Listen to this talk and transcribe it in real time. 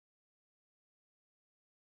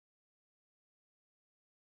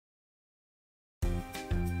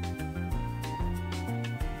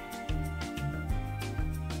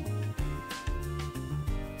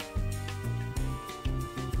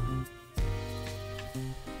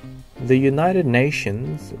The United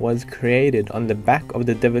Nations was created on the back of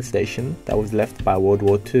the devastation that was left by World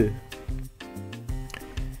War II.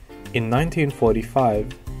 In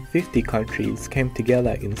 1945, 50 countries came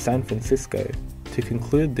together in San Francisco to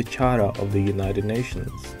conclude the Charter of the United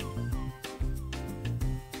Nations.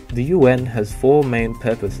 The UN has four main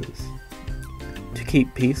purposes: to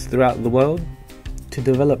keep peace throughout the world, to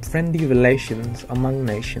develop friendly relations among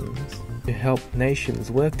nations, to help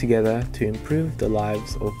nations work together to improve the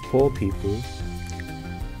lives of poor people,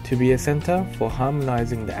 to be a center for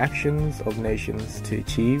harmonizing the actions of nations to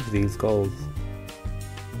achieve these goals.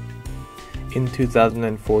 In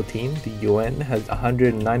 2014, the UN has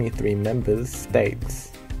 193 member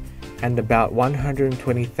states and about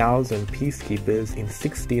 120,000 peacekeepers in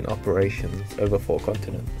 16 operations over 4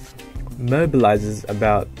 continents. Mobilizes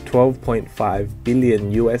about $12.5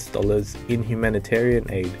 billion in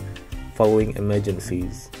humanitarian aid following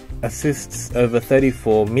emergencies. Assists over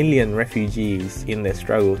 34 million refugees in their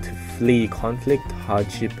struggle to flee conflict,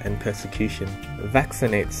 hardship and persecution.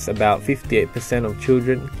 Vaccinates about 58% of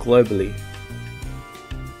children globally.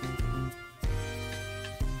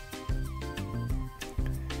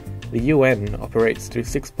 The UN operates through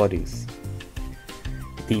 6 bodies.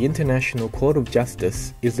 The International Court of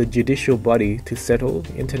Justice is a judicial body to settle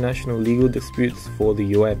international legal disputes for the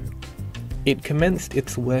UN. It commenced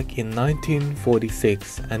its work in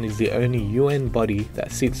 1946 and is the only UN body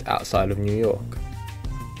that sits outside of New York.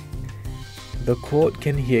 The court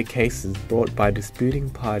can hear cases brought by disputing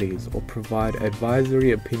parties or provide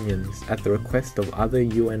advisory opinions at the request of other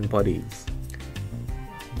UN bodies.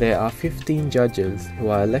 There are 15 judges who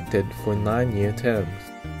are elected for 9-year terms.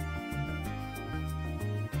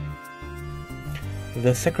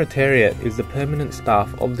 The Secretariat is the permanent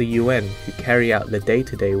staff of the UN who carry out the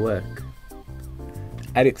day-to-day work.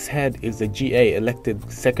 At its head is the GA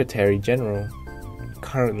elected Secretary General,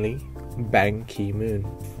 currently Ban Ki-moon.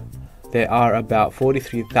 There are about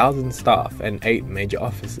 43,000 staff and 8 major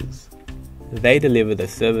offices. They deliver the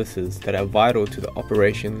services that are vital to the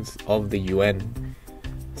operations of the UN,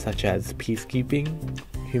 such as peacekeeping,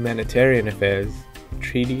 humanitarian affairs,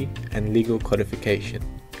 treaty and legal codification.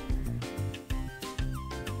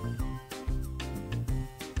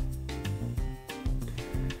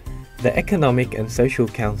 The Economic and Social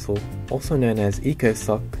Council, also known as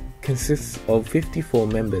ECOSOC, consists of 54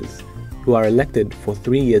 members who are elected for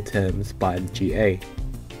 3-year terms by the GA.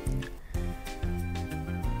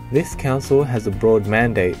 This council has a broad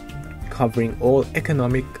mandate covering all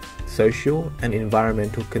economic, social and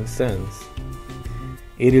environmental concerns.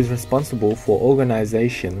 It is responsible for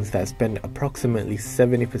organizations that spend approximately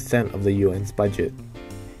 70% of the UN's budget.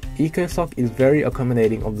 ECOSOC is very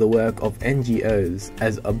accommodating of the work of NGOs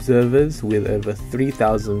as observers with over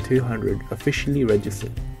 3,200 officially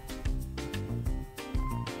registered.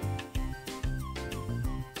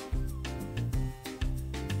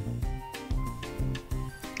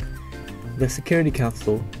 The Security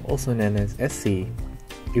Council, also known as SC,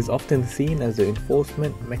 is often seen as the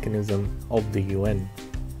enforcement mechanism of the UN.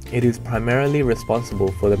 It is primarily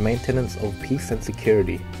responsible for the maintenance of peace and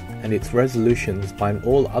security, and its resolutions bind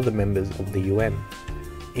all other members of the UN.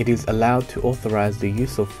 It is allowed to authorize the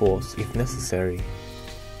use of force if necessary.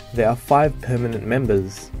 There are 5 permanent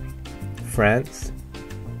members: France,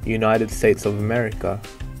 United States of America,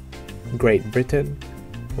 Great Britain,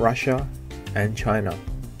 Russia, and China,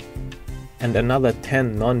 and another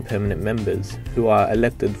 10 non-permanent members who are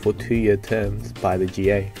elected for 2-year terms by the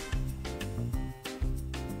GA.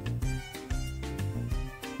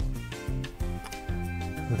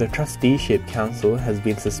 The Trusteeship Council has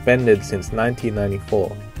been suspended since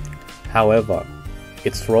 1994. However,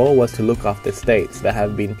 its role was to look after states that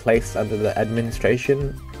have been placed under the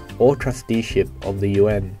administration or trusteeship of the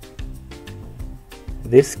UN.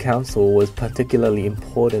 This council was particularly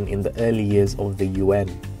important in the early years of the UN,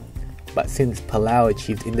 but since Palau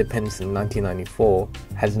achieved independence in 1994,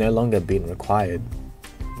 has no longer been required.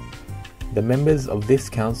 The members of this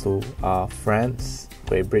council are France,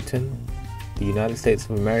 Great Britain, the United States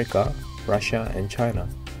of America, Russia, and China.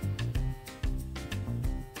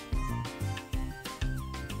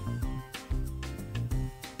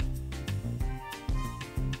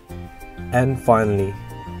 And finally,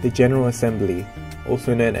 the General Assembly,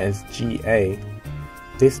 also known as GA.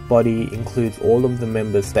 This body includes all of the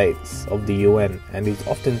member states of the UN and is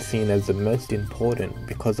often seen as the most important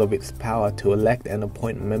because of its power to elect and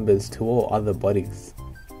appoint members to all other bodies.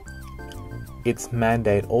 Its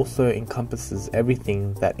mandate also encompasses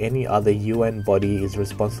everything that any other UN body is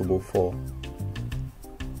responsible for.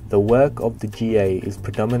 The work of the GA is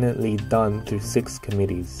predominantly done through 6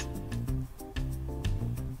 committees.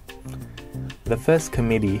 The first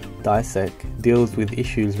committee, DISEC, deals with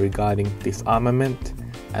issues regarding disarmament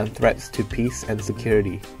and threats to peace and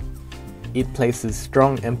security. It places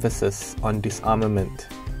strong emphasis on disarmament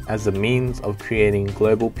as a means of creating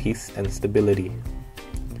global peace and stability.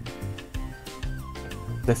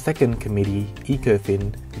 The second committee,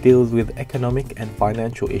 ECOFIN, deals with economic and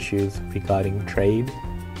financial issues regarding trade,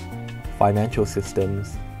 financial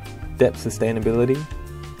systems, debt sustainability,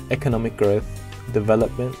 economic growth,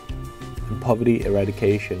 development, and poverty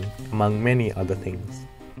eradication, among many other things.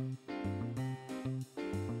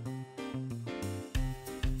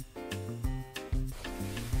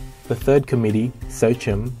 The third committee,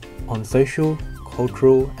 SOCHIM, on social,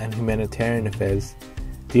 cultural, and humanitarian affairs,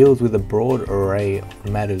 deals with a broad array of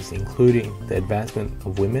matters including the advancement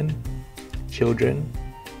of women, children,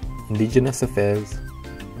 indigenous affairs,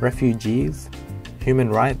 refugees, human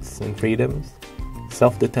rights and freedoms,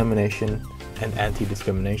 self-determination, and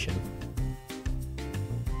anti-discrimination.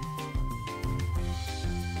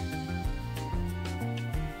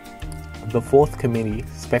 The fourth committee,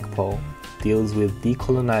 SPECPOL, deals with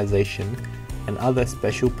decolonization and other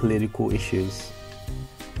special political issues,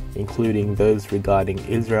 including those regarding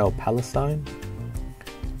Israel-Palestine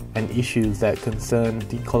and issues that concern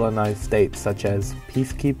decolonized states such as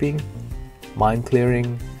peacekeeping, mine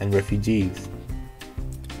clearing, and refugees.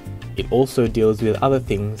 It also deals with other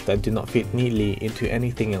things that do not fit neatly into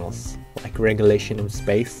anything else, like regulation of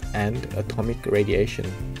space and atomic radiation.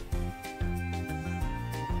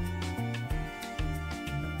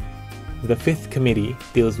 The fifth committee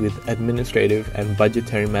deals with administrative and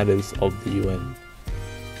budgetary matters of the UN.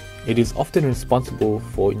 It is often responsible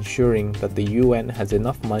for ensuring that the UN has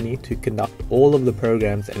enough money to conduct all of the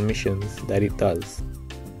programs and missions that it does.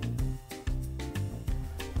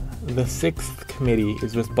 The sixth committee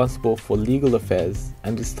is responsible for legal affairs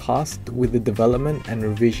and is tasked with the development and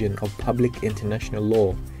revision of public international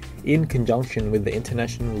law in conjunction with the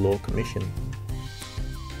International Law Commission.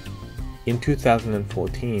 In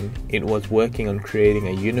 2014, it was working on creating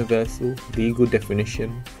a universal legal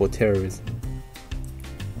definition for terrorism.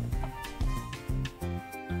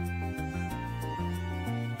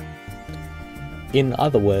 In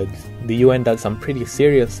other words, the UN does some pretty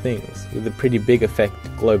serious things with a pretty big effect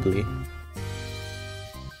globally.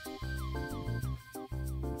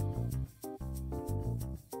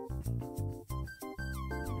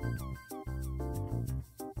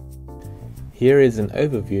 Here is an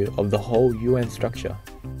overview of the whole UN structure.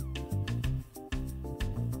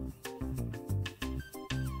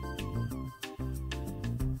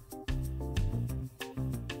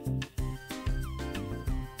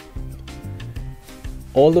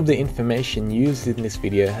 All of the information used in this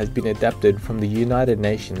video has been adapted from the United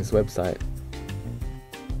Nations website.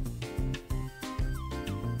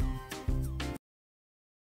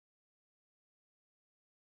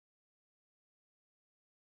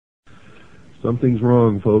 Something's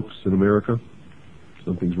wrong, folks, in America.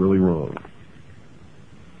 Something's really wrong.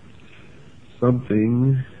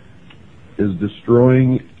 Something is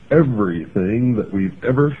destroying everything that we've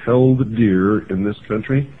ever held dear in this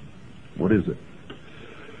country. What is it?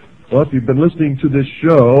 Well, if you've been listening to this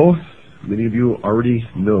show, many of you already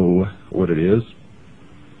know what it is.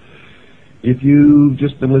 If you've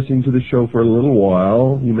just been listening to the show for a little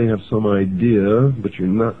while, you may have some idea, but you're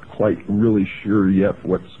not quite really sure yet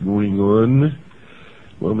what's going on.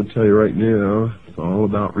 Well, I'm going to tell you right now, it's all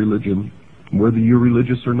about religion. Whether you're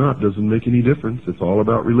religious or not doesn't make any difference. It's all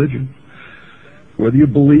about religion. Whether you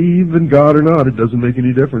believe in God or not, it doesn't make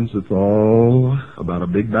any difference. It's all about a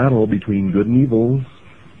big battle between good and evil.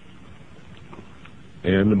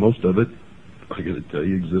 And most of it, I got to tell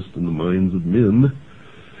you, exists in the minds of men.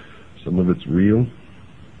 Some of it's real.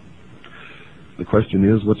 The question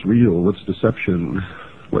is, what's real? What's deception?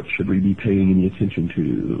 What should we be paying any attention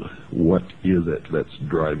to? What is it that's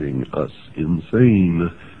driving us insane?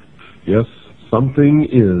 Yes, something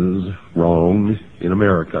is wrong in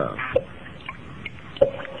America.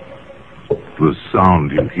 The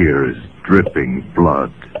sound you hear is dripping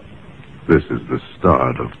blood. This is the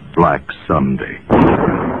start of Black Sunday.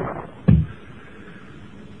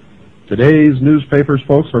 Today's newspapers,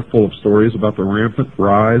 folks, are full of stories about the rampant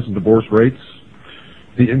rise in divorce rates,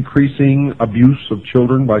 the increasing abuse of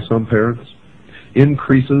children by some parents,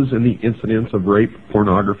 increases in the incidence of rape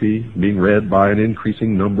pornography being read by an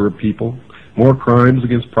increasing number of people, more crimes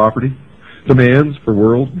against property, demands for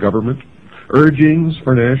world government, urgings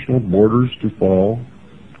for national borders to fall,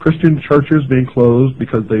 Christian churches being closed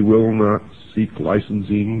because they will not seek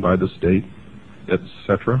licensing by the state,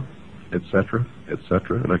 etc., etc.,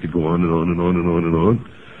 etc., and I could go on and on and on and on and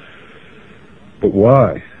on. But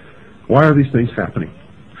why? Why are these things happening?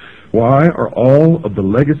 Why are all of the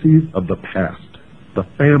legacies of the past, the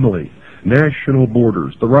family, national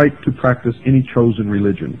borders, the right to practice any chosen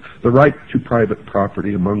religion, the right to private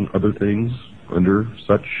property, among other things, under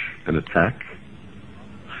such an attack?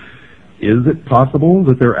 Is it possible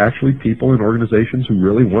that there are actually people and organizations who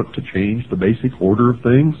really want to change the basic order of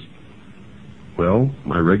things? Well,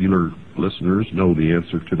 my regular listeners know the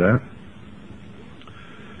answer to that.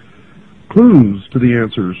 Clues to the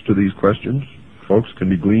answers to these questions, folks, can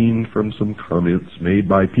be gleaned from some comments made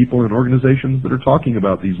by people and organizations that are talking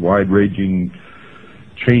about these wide-ranging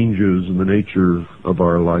changes in the nature of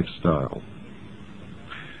our lifestyle.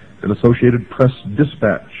 An Associated Press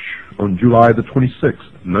dispatch on July the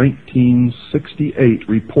 26th, 1968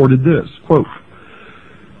 reported this, quote,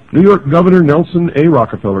 New York Governor Nelson A.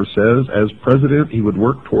 Rockefeller says as president he would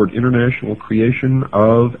work toward international creation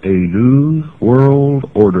of a new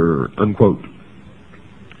world order, unquote.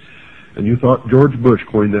 And you thought George Bush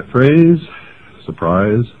coined that phrase?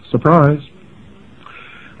 Surprise, surprise.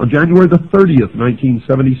 On January the 30th,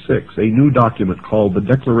 1976, a new document called the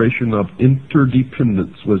Declaration of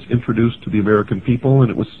Interdependence was introduced to the American people,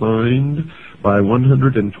 and it was signed by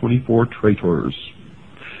 124 traitors,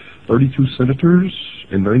 32 senators,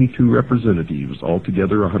 and 92 representatives,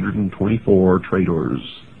 altogether 124 traitors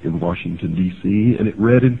in Washington, D.C., and it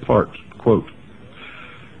read in part, quote,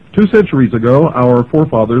 2 centuries ago, our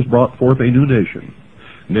forefathers brought forth a new nation.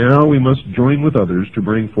 Now we must join with others to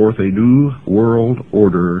bring forth a new world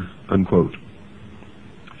order, unquote.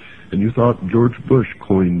 And you thought George Bush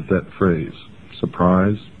coined that phrase.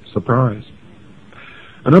 Surprise, surprise.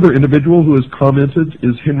 Another individual who has commented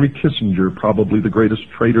is Henry Kissinger, probably the greatest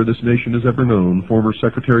traitor this nation has ever known, former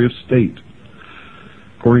Secretary of State.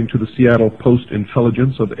 According to the Seattle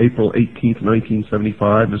Post-Intelligence of April 18,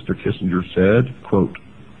 1975, Mr. Kissinger said, quote,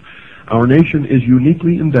 Our nation is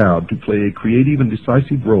uniquely endowed to play a creative and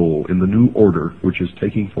decisive role in the new order which is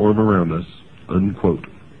taking form around us, unquote.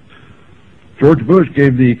 George Bush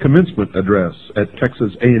gave the commencement address at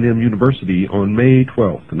Texas A&M University on May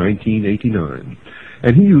 12, 1989,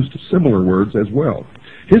 and he used similar words as well.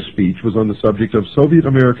 His speech was on the subject of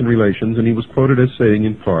Soviet-American relations, and he was quoted as saying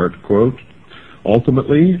in part, quote,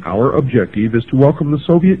 Ultimately, our objective is to welcome the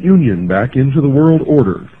Soviet Union back into the world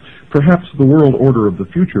order. Perhaps the world order of the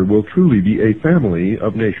future will truly be a family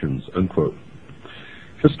of nations, unquote.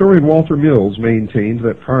 Historian Walter Mills maintained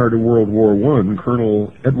that prior to World War I,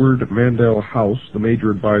 Colonel Edward Mandell House, the major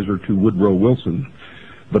advisor to Woodrow Wilson,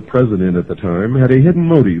 the president at the time, had a hidden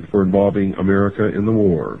motive for involving America in the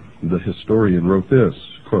war. The historian wrote this,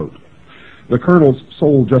 quote, The colonel's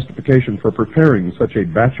sole justification for preparing such a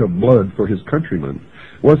batch of blood for his countrymen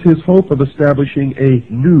was his hope of establishing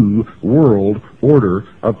a new world order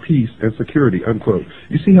of peace and security, unquote.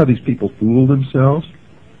 You see how these people fool themselves?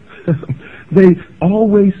 They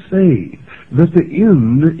always say that the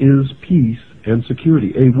end is peace and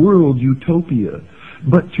security, a world utopia.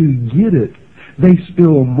 But to get it, they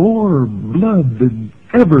spill more blood than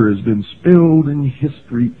ever has been spilled in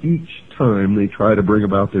history. Each time they try to bring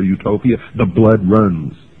about their utopia, the blood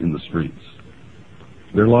runs in the streets.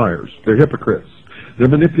 They're liars. They're hypocrites. They're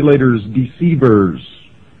manipulators, deceivers.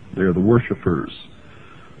 They're the worshipers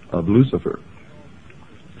of Lucifer.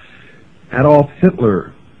 Adolf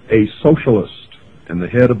Hitler, a socialist and the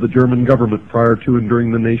head of the German government prior to and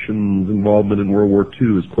during the nation's involvement in World War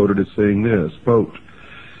II, is quoted as saying this, quote,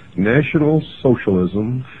 National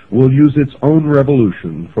Socialism will use its own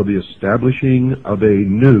revolution for the establishing of a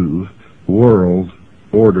new world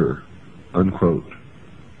order, unquote.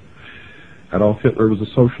 Adolf Hitler was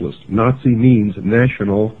a socialist. Nazi means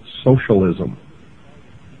National Socialism.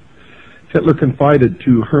 Hitler confided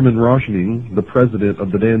to Hermann Röschning, the president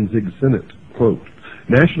of the Danzig Senate, quote,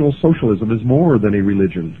 National Socialism is more than a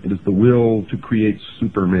religion. It is the will to create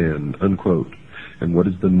Superman, unquote. And what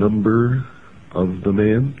is the number of the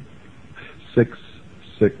man?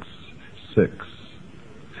 666.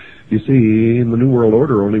 You see, in the New World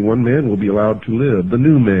Order, only one man will be allowed to live, the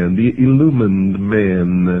new man, the illumined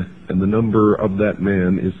man, and the number of that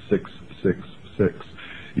man is 666.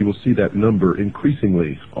 You will see that number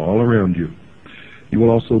increasingly all around you. You will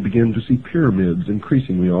also begin to see pyramids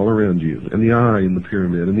increasingly all around you, and the eye in the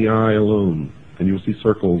pyramid, and the eye alone, and you will see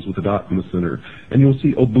circles with a dot in the center, and you will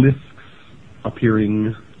see obelisks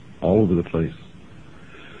appearing all over the place.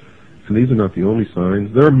 And these are not the only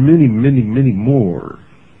signs. There are many, many, many more.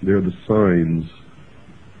 They're the signs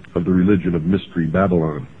of the religion of Mystery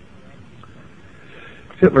Babylon.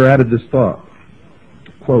 Hitler added this thought,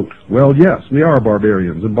 quote, Well, yes, we are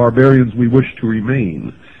barbarians, and barbarians we wish to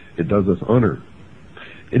remain. It does us honor.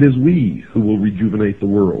 It is we who will rejuvenate the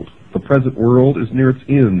world. The present world is near its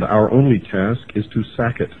end. Our only task is to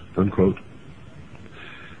sack it, unquote.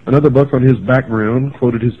 Another book on his background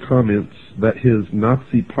quoted his comments that his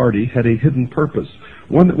Nazi party had a hidden purpose,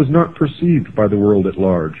 one that was not perceived by the world at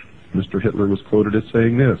large. Mr. Hitler was quoted as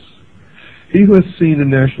saying this: "He who has seen in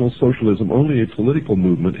National Socialism only a political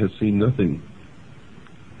movement has seen nothing,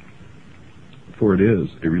 for it is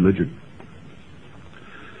a religion."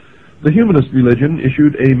 The humanist religion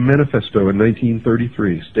issued a manifesto in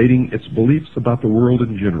 1933 stating its beliefs about the world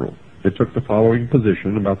in general. It took the following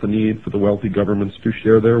position about the need for the wealthy governments to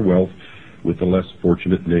share their wealth with the less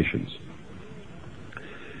fortunate nations.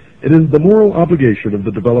 It is the moral obligation of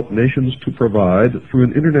the developed nations to provide, through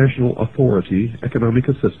an international authority, economic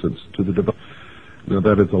assistance to the developed. Now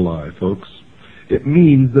that is a lie, folks. It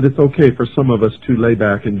means that it's okay for some of us to lay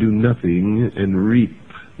back and do nothing and reap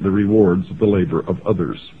the rewards of the labor of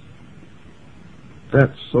others.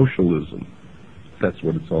 That's socialism. That's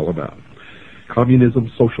what it's all about. Communism,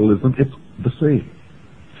 socialism, it's the same.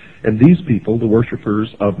 And these people, the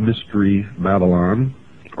worshippers of Mystery Babylon,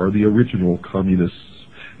 are the original communists.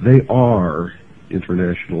 They are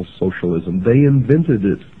international socialism. They invented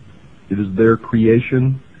it. It is their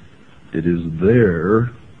creation. It is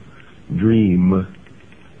their dream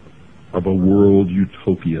of a world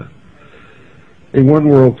utopia. A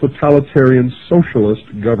one-world totalitarian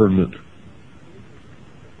socialist government.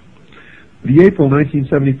 The April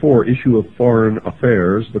 1974 issue of Foreign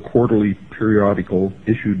Affairs, the quarterly periodical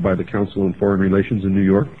issued by the Council on Foreign Relations in New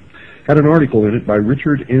York, had an article in it by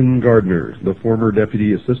Richard N. Gardner, the former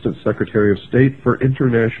Deputy Assistant Secretary of State for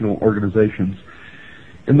International Organizations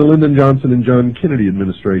in the Lyndon Johnson and John Kennedy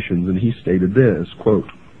administrations, and he stated this, quote,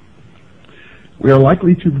 "We are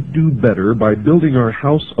likely to do better by building our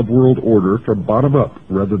house of world order from bottom up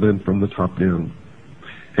rather than from the top down.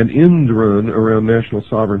 An end run around national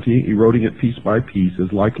sovereignty, eroding it piece by piece,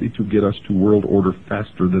 is likely to get us to world order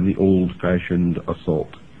faster than the old-fashioned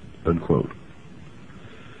assault," unquote.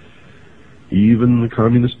 Even the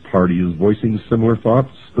Communist Party is voicing similar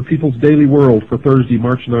thoughts. The People's Daily World for Thursday,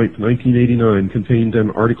 March 9, 1989, contained an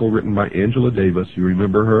article written by Angela Davis. You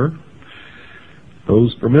remember her?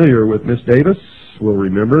 Those familiar with Miss Davis will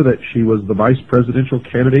remember that she was the vice presidential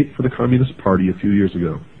candidate for the Communist Party a few years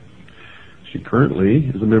ago. She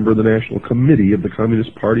currently is a member of the National Committee of the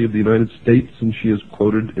Communist Party of the United States, and she is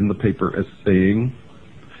quoted in the paper as saying,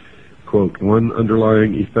 quote, "One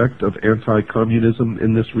underlying effect of anti-communism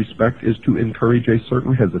in this respect is to encourage a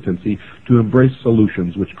certain hesitancy to embrace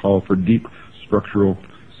solutions which call for deep structural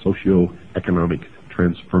socio-economic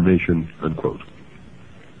transformation," unquote.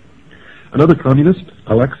 Another communist,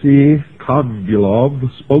 Alexei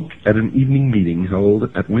Kovylov, spoke at an evening meeting held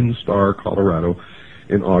at Windstar, Colorado,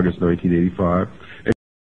 in August 1985, and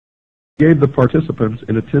gave the participants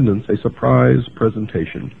in attendance a surprise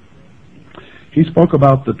presentation. He spoke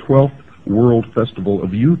about the 12th World Festival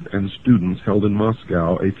of Youth and Students held in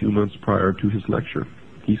Moscow a few months prior to his lecture.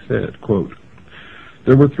 He said, quote,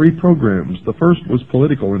 "There were 3 programs. The first was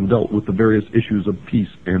political and dealt with the various issues of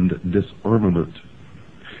peace and disarmament.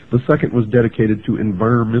 The second was dedicated to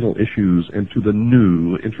environmental issues and to the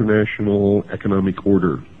new international economic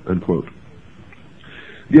order," unquote.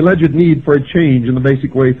 The alleged need for a change in the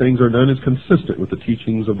basic way things are done is consistent with the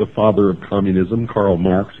teachings of the father of communism, Karl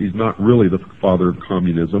Marx. He's not really the father of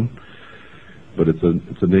communism, but it's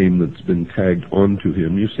a name that's been tagged onto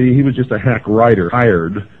him. You see, he was just a hack writer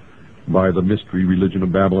hired by the Mystery Religion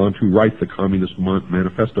of Babylon to write the Communist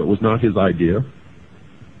Manifesto. It was not his idea,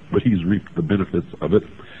 but he's reaped the benefits of it,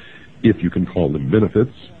 if you can call them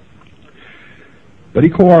benefits. But he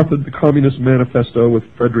co-authored the Communist Manifesto with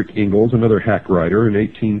Frederick Engels, another hack writer, in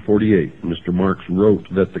 1848. Mr. Marx wrote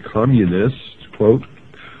that the communists, quote,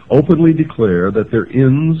 "openly declare that their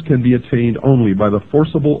ends can be attained only by the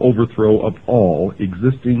forcible overthrow of all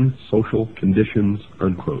existing social conditions,"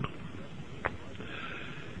 unquote.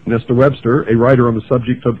 Nesta Webster, a writer on the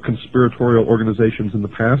subject of conspiratorial organizations in the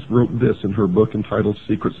past, wrote this in her book entitled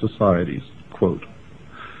Secret Societies, quote,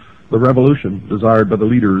 "The revolution desired by the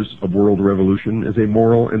leaders of world revolution is a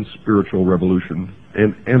moral and spiritual revolution,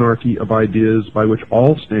 an anarchy of ideas by which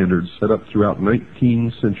all standards set up throughout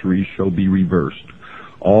 19 centuries shall be reversed,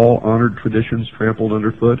 all honored traditions trampled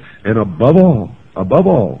underfoot, and above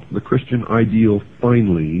all, the Christian ideal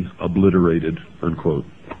finally obliterated," unquote.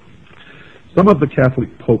 Some of the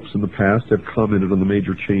Catholic popes in the past have commented on the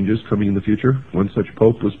major changes coming in the future. One such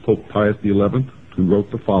pope was Pope Pius XI, who wrote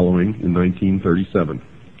the following in 1937.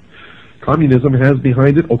 "Communism has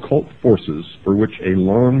behind it occult forces for which a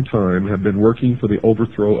long time have been working for the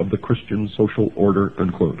overthrow of the Christian social order,"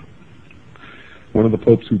 unquote. One of the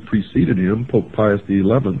popes who preceded him, Pope Pius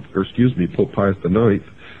IX,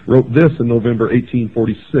 wrote this in November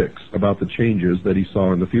 1846 about the changes that he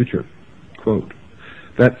saw in the future. Quote,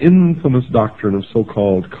 "That infamous doctrine of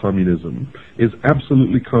so-called communism is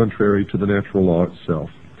absolutely contrary to the natural law itself,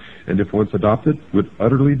 and if once adopted, would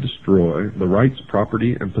utterly destroy the rights,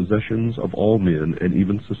 property, and possessions of all men, and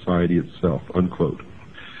even society itself," unquote.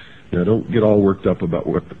 Now, don't get all worked up about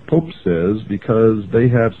what the Pope says, because they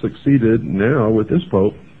have succeeded now with this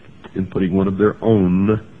Pope in putting one of their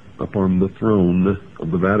own upon the throne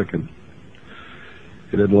of the Vatican.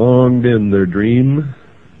 It had long been their dream,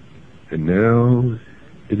 and now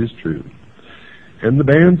it is true. And the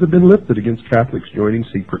bans have been lifted against Catholics joining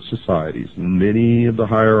secret societies. Many of the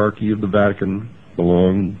hierarchy of the Vatican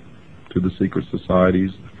belong to the secret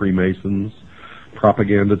societies, the Freemasons,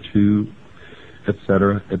 Propaganda II,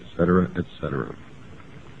 etc., etc., etc.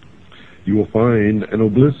 You will find an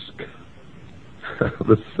obelisk,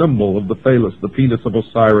 the symbol of the phallus, the penis of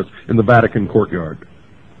Osiris, in the Vatican courtyard.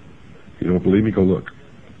 If you don't believe me, go look.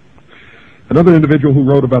 Another individual who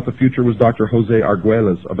wrote about the future was Dr. Jose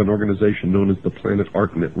Arguelles of an organization known as the Planet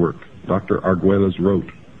Art Network. Dr. Arguelles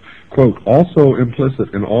wrote, quote, "Also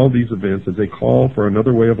implicit in all these events is a call for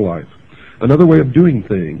another way of life, another way of doing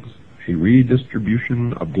things, a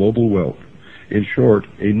redistribution of global wealth. In short,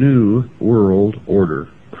 a new world order,"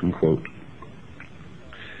 unquote.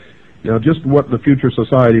 Now, just what the future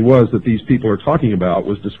society was that these people are talking about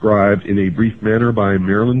was described in a brief manner by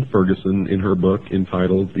Marilyn Ferguson in her book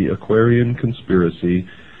entitled The Aquarian Conspiracy,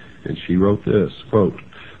 and she wrote this, quote,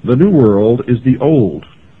 "The new world is the old,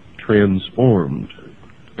 transformed,"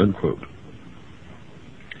 unquote.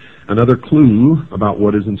 Another clue about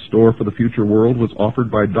what is in store for the future world was offered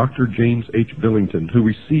by Dr. James H. Billington, who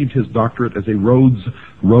received his doctorate as a Rhodes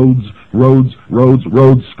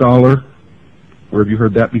Scholar. Where have you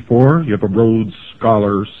heard that before? You have a Rhodes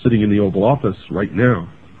Scholar sitting in the Oval Office right now.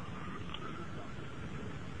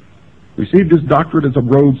 Received his doctorate as a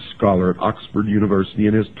Rhodes Scholar at Oxford University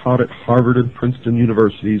and has taught at Harvard and Princeton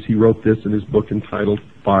universities. He wrote this in his book entitled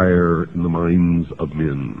Fire in the Minds of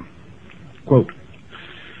Men. Quote,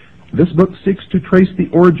 "This book seeks to trace the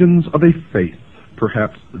origins of a faith,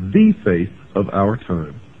 perhaps the faith of our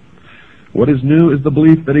time. What is new is the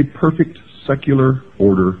belief that a perfect secular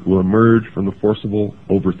order will emerge from the forcible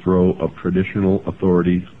overthrow of traditional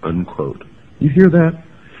authority," unquote. You hear that?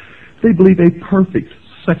 They believe a perfect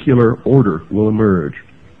secular order will emerge.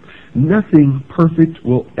 Nothing perfect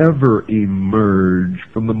will ever emerge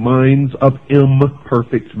from the minds of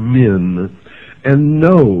imperfect men, and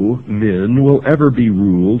no men will ever be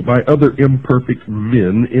ruled by other imperfect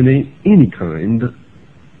men in any kind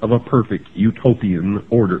of a perfect utopian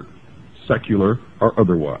order, secular or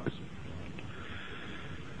otherwise.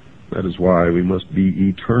 That is why we must be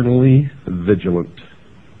eternally vigilant.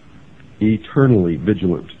 Eternally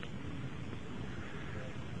vigilant.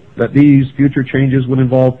 That these future changes would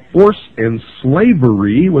involve force and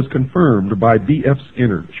slavery was confirmed by B.F.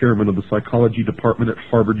 Skinner, chairman of the psychology department at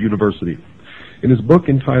Harvard University. In his book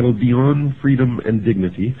entitled Beyond Freedom and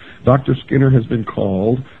Dignity, Dr. Skinner has been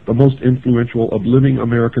called the most influential of living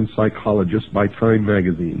American psychologists by Time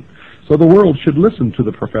magazine. So the world should listen to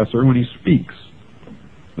the professor when he speaks.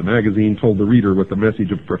 The magazine told the reader what the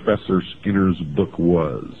message of Professor Skinner's book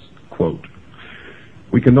was. Quote,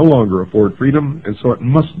 "We can no longer afford freedom, and so it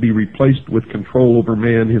must be replaced with control over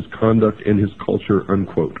man, his conduct, and his culture,"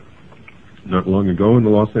 unquote. Not long ago in the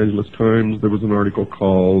Los Angeles Times, there was an article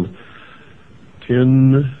called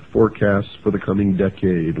 10 Forecasts for the Coming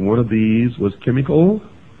Decade. One of these was chemical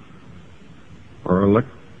or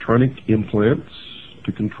electronic implants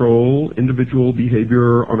to control individual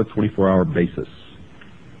behavior on a 24-hour basis.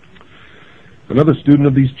 Another student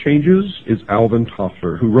of these changes is Alvin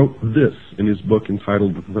Toffler, who wrote this in his book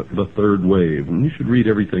entitled The Third Wave. And you should read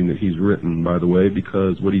everything that he's written, by the way,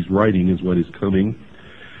 because what he's writing is what is coming.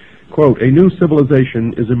 Quote, "A new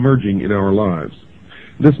civilization is emerging in our lives.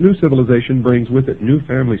 This new civilization brings with it new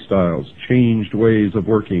family styles, changed ways of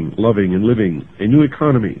working, loving, and living, a new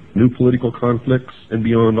economy, new political conflicts, and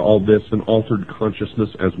beyond all this, an altered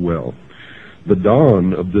consciousness as well. The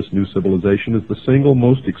dawn of this new civilization is the single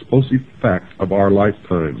most explosive fact of our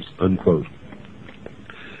lifetimes," unquote.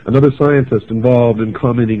 Another scientist involved in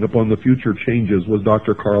commenting upon the future changes was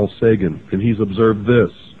Dr. Carl Sagan, and he's observed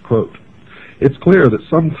this, quote, "It's clear that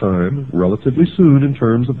sometime, relatively soon in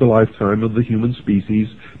terms of the lifetime of the human species,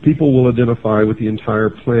 people will identify with the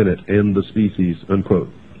entire planet and the species,"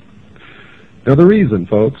 unquote. Now the reason,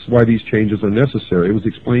 folks, why these changes are necessary was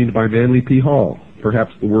explained by Manly P. Hall,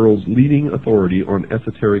 perhaps the world's leading authority on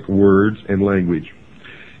esoteric words and language.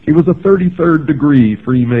 He was a 33rd degree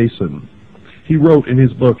Freemason. He wrote in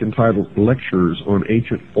his book entitled Lectures on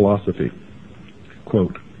Ancient Philosophy,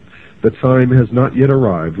 quote, The time has not yet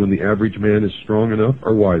arrived when the average man is strong enough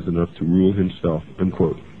or wise enough to rule himself,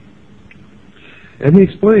 unquote. And he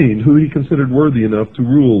explained who he considered worthy enough to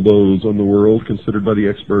rule those on the world considered by the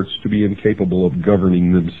experts to be incapable of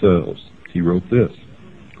governing themselves. He wrote this,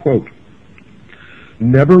 quote,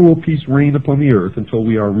 "Never will peace reign upon the earth until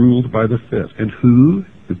we are ruled by the fit." And who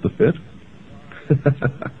is the fit?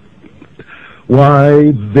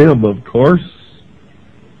 Why, them, of course.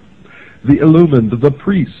 The illumined, the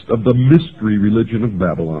priest of the mystery religion of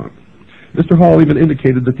Babylon. Mr. Hall even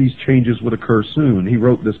indicated that these changes would occur soon. He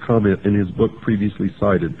wrote this comment in his book previously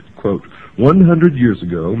cited, quote, 100 years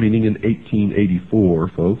ago, meaning in 1884,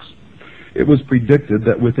 folks, it was predicted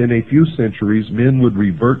that within a few centuries men would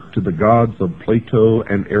revert to the gods of Plato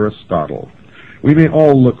and Aristotle. We may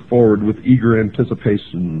all look forward with eager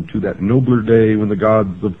anticipation to that nobler day when the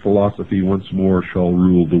gods of philosophy once more shall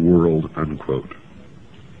rule the world, unquote.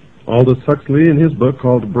 Aldous Huxley, in his book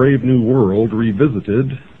called Brave New World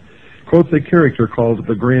Revisited, quotes a character called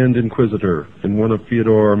the Grand Inquisitor in one of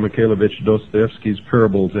Fyodor Mikhailovich Dostoevsky's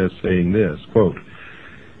parables as saying this, quote,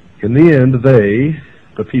 "In the end they,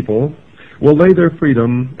 the people, will lay their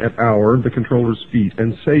freedom at our, the controller's feet,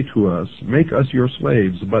 and say to us, 'Make us your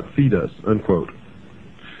slaves, but feed us,'" unquote.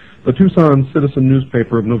 The Tucson Citizen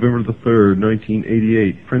newspaper of November the 3rd,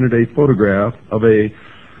 1988, printed a photograph of a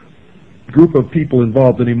group of people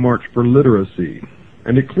involved in a march for literacy,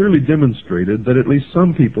 and it clearly demonstrated that at least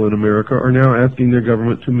some people in America are now asking their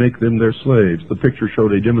government to make them their slaves. The picture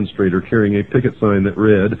showed a demonstrator carrying a picket sign that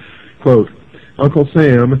read, quote, "Uncle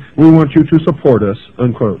Sam, we want you to support us,"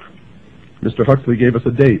 unquote. Mr. Huxley gave us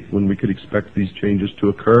a date when we could expect these changes to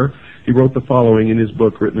occur. He wrote the following in his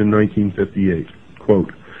book written in 1958,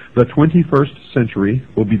 quote, "The 21st century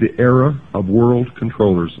will be the era of world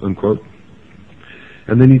controllers," unquote.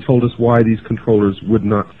 And then he told us why these controllers would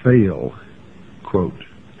not fail. Quote,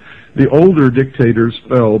 "The older dictators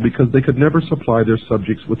fell because they could never supply their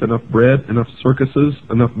subjects with enough bread, enough circuses,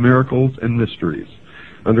 enough miracles and mysteries.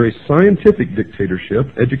 Under a scientific dictatorship,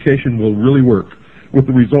 education will really work, with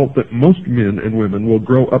the result that most men and women will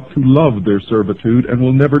grow up to love their servitude and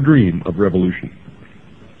will never dream of revolution.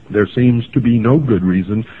 There seems to be no good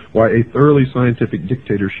reason why a thoroughly scientific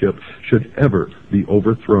dictatorship should ever be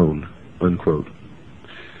overthrown," unquote.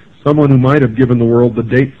 Someone who might have given the world the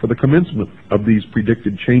date for the commencement of these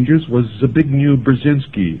predicted changes was Zbigniew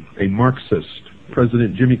Brzezinski, a Marxist,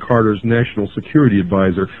 President Jimmy Carter's national security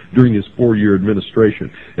advisor during his 4-year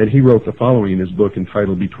administration. And he wrote the following in his book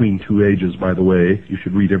entitled Between Two Ages, by the way. You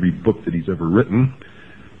should read every book that he's ever written.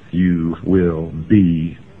 You will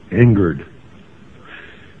be angered.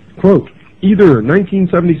 Quote, "Either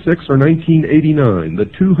 1976 or 1989, the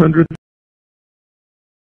 200th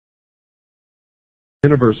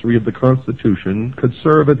anniversary of the Constitution could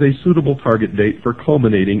serve as a suitable target date for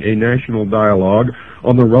culminating a national dialogue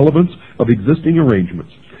on the relevance of existing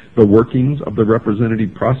arrangements, the workings of the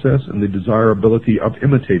representative process, and the desirability of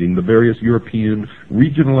imitating the various European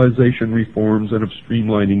regionalization reforms and of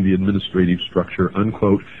streamlining the administrative structure,"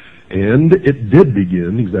 unquote. And it did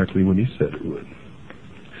begin exactly when he said it would.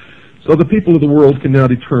 So the people of the world can now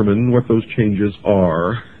determine what those changes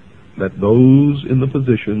are that those in the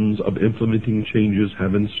positions of implementing changes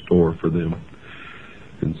have in store for them.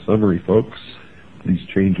 In summary, folks, these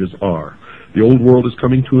changes are: the old world is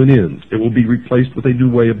coming to an end. It will be replaced with a new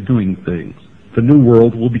way of doing things. The new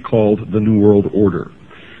world will be called the New World Order.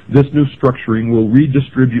 This new structuring will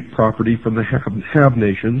redistribute property from the have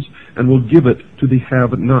nations and will give it to the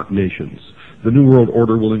have-not nations. The New World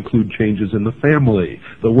Order will include changes in the family,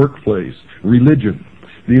 the workplace, religion.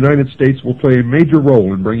 The United States will play a major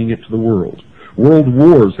role in bringing it to the world. World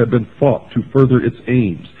wars have been fought to further its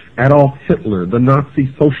aims. Adolf Hitler, the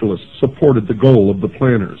Nazi socialist, supported the goal of the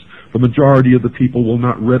planners. The majority of the people will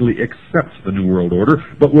not readily accept the New World Order,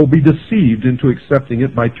 but will be deceived into accepting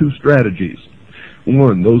it by two strategies.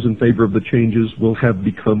 One, those in favor of the changes will have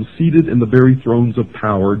become seated in the very thrones of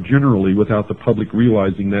power, generally without the public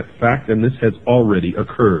realizing that fact, and this has already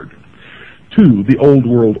occurred. Two, the old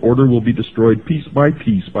world order will be destroyed piece by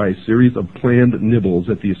piece by a series of planned nibbles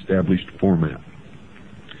at the established format.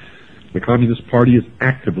 The Communist Party is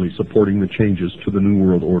actively supporting the changes to the New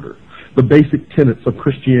World Order. The basic tenets of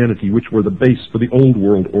Christianity, which were the base for the old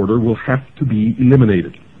world order, will have to be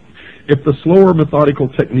eliminated. If the slower methodical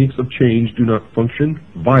techniques of change do not function,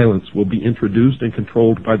 violence will be introduced and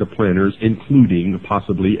controlled by the planners, including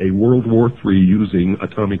possibly a World War III using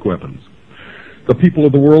atomic weapons. The people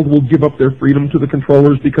of the world will give up their freedom to the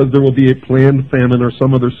controllers because there will be a planned famine or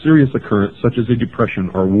some other serious occurrence, such as a depression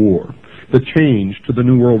or war. The change to the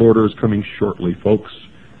New World Order is coming shortly, folks,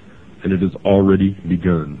 and it has already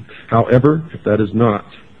begun. However, if that is not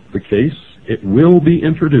the case, it will be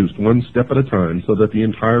introduced one step at a time so that the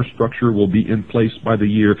entire structure will be in place by the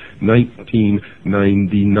year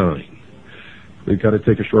 1999. We've got to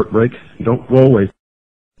take a short break. Don't go away.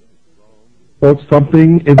 Folks,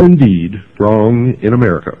 something is indeed wrong in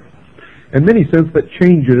America. And many sense that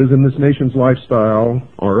changes in this nation's lifestyle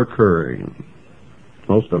are occurring.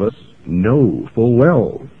 Most of us know full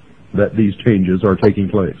well that these changes are taking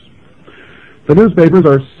place. The newspapers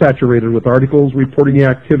are saturated with articles reporting the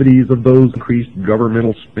activities of those increased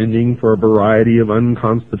governmental spending for a variety of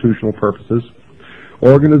unconstitutional purposes.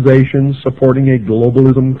 Organizations supporting a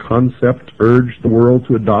globalism concept urge the world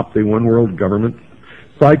to adopt a one-world government.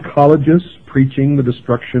 Psychologists preaching the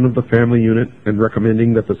destruction of the family unit and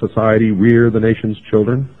recommending that the society rear the nation's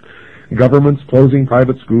children. Governments closing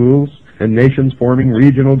private schools, and nations forming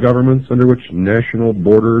regional governments under which national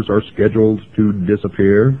borders are scheduled to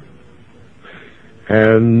disappear.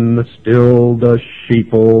 And still the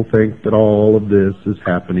sheeple think that all of this is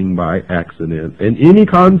happening by accident. And any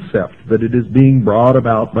concept that it is being brought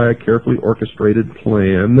about by a carefully orchestrated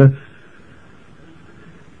plan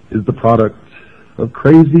is the product of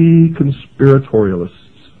crazy conspiratorialists.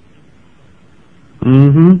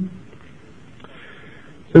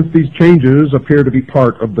 Since these changes appear to be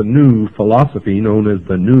part of the new philosophy known as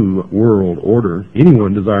the New World Order,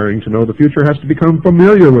 anyone desiring to know the future has to become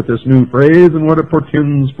familiar with this new phrase and what it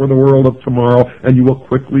portends for the world of tomorrow, and you will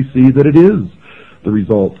quickly see that it is the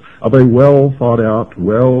result of a well-thought-out,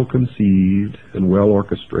 well-conceived, and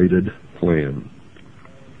well-orchestrated plan.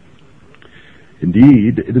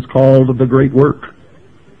 Indeed, it is called the Great Work.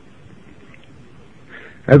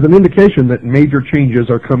 As an indication that major changes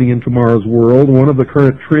are coming in tomorrow's world, one of the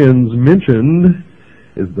current trends mentioned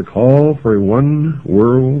is the call for a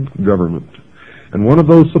one-world government. And one of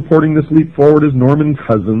those supporting this leap forward is Norman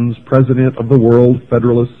Cousins, president of the World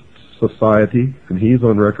Federalist Society, and he's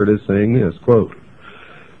on record as saying this, quote,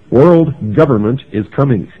 "World government is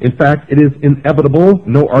coming. In fact, it is inevitable.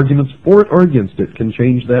 No arguments for it or against it can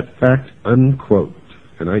change that fact," unquote.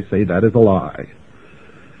 And I say that is a lie.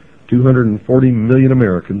 240 million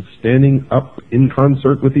Americans standing up in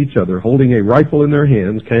concert with each other, holding a rifle in their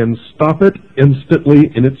hands, can stop it instantly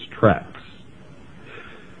in its tracks.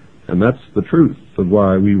 And that's the truth of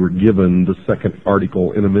why we were given the second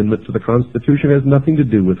article in amendment to the Constitution. It has nothing to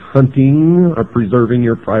do with hunting or preserving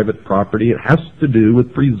your private property. It has to do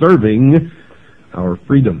with preserving our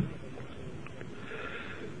freedom.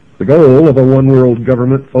 The goal of a one-world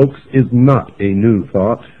government, folks, is not a new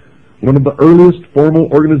thought. One of the earliest formal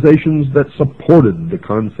organizations that supported the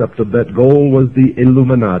concept of that goal was the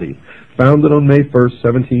Illuminati, founded on May 1st,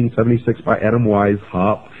 1776 by Adam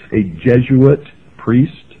Weishaupt, a Jesuit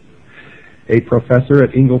priest, a professor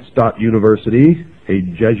at Ingolstadt University, a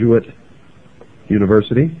Jesuit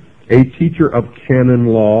university, a teacher of canon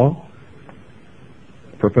law.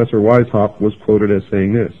 Professor Weishaupt was quoted as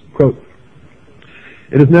saying this, quote,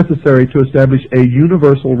 "It is necessary to establish a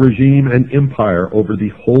universal regime and empire over the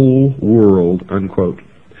whole world," unquote.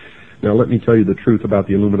 Now let me tell you the truth about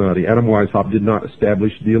the Illuminati. Adam Weishaupt did not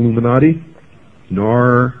establish the Illuminati,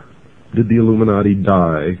 nor did the Illuminati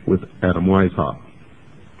die with Adam Weishaupt.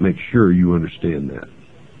 Make sure you understand that.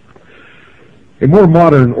 A more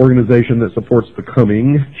modern organization that supports the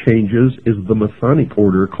coming changes is the Masonic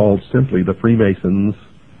order, called simply the Freemasons,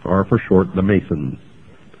 or for short, the Masons.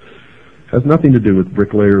 Has nothing to do with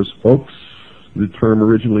bricklayers, folks. The term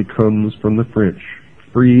originally comes from the French,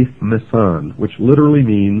 Freemason, which literally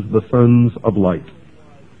means the sons of light.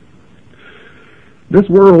 This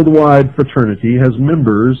worldwide fraternity has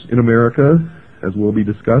members in America, as will be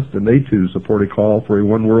discussed, and they too support a call for a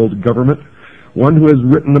one-world government. One who has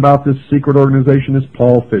written about this secret organization is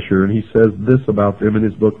Paul Fisher, and he says this about them in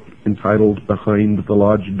his book entitled Behind the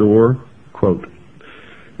Lodge Door, quote,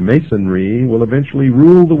 "Masonry will eventually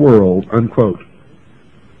rule the world," unquote.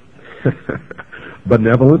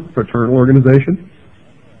 Benevolent fraternal organization.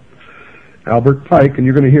 Albert Pike, and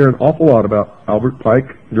you're going to hear an awful lot about Albert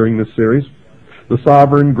Pike during this series, the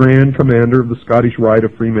sovereign grand commander of the Scottish Rite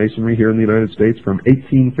of Freemasonry here in the United States from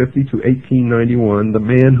 1850 to 1891, the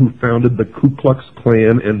man who founded the Ku Klux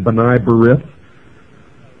Klan and B'nai B'rith,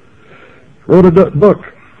 wrote a book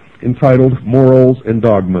entitled Morals and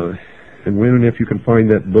Dogma. And when and if you can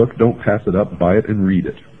find that book, don't pass it up, buy it and read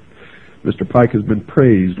it. Mr. Pike has been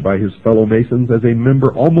praised by his fellow Masons as a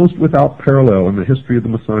member almost without parallel in the history of the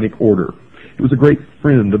Masonic order. He was a great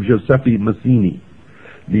friend of Giuseppe Mazzini,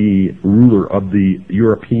 the ruler of the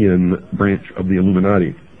European branch of the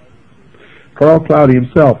Illuminati. Carl Cloudy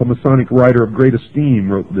himself, a Masonic writer of great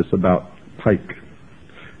esteem, wrote this about Pike.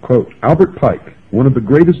 Quote, "Albert Pike, one of the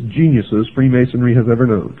greatest geniuses Freemasonry has ever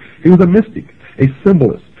known. He was a mystic, a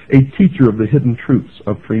symbolist, a teacher of the hidden truths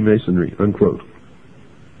of Freemasonry, unquote.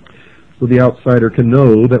 So the outsider can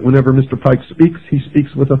know that whenever Mr. Pike speaks, he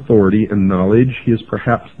speaks with authority and knowledge. He is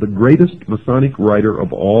perhaps the greatest Masonic writer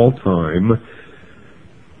of all time,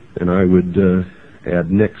 and I would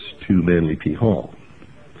add next to Manly P. Hall.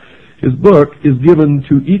 His book is given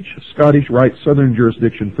to each Scottish Rite Southern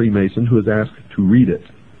Jurisdiction Freemason who is asked to read it.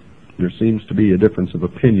 There seems to be a difference of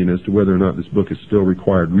opinion as to whether or not this book is still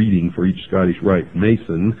required reading for each Scottish Rite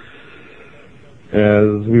Mason.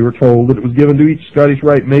 As we were told that it was given to each Scottish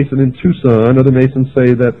Rite Mason in Tucson, other Masons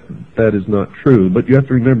say that that is not true. But you have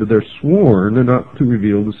to remember they're sworn not to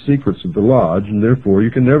reveal the secrets of the lodge, and therefore you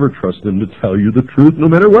can never trust them to tell you the truth no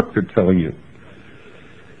matter what they're telling you.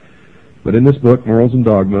 But in this book, Morals and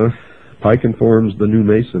Dogma, Pike informs the new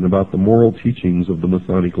Mason about the moral teachings of the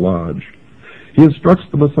Masonic Lodge. He instructs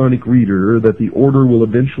the Masonic reader that the order will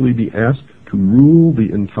eventually be asked to rule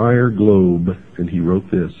the entire globe, and he wrote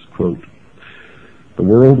this, quote, "The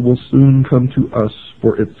world will soon come to us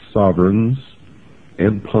for its sovereigns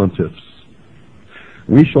and pontiffs.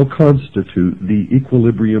 We shall constitute the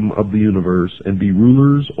equilibrium of the universe and be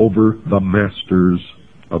rulers over the masters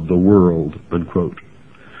of the world," unquote.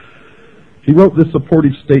 He wrote this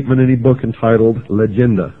supportive statement in a book entitled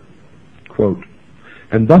Legenda, quote,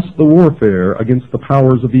 "And thus the warfare against the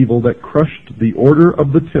powers of evil that crushed the order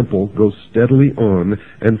of the temple goes steadily on,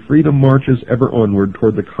 and freedom marches ever onward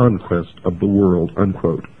toward the conquest of the world,"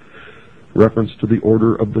 unquote. Reference to the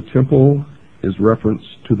order of the temple is reference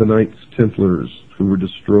to the Knights Templars, who were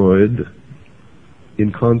destroyed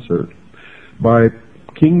in concert by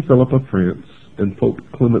King Philip of France and Pope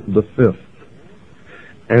Clement V.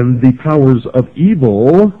 And the powers of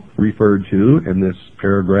evil referred to in this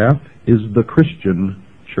paragraph is the Christian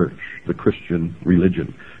church, the Christian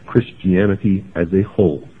religion, Christianity as a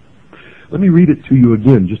whole. Let me read it to you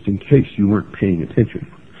again, just in case you weren't paying attention.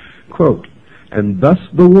 Quote, "And thus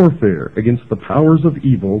the warfare against the powers of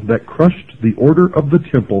evil that crushed the order of the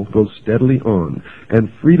temple goes steadily on, and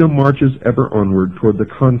freedom marches ever onward toward the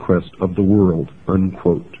conquest of the world,"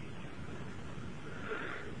 unquote.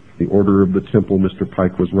 The order of the temple Mr.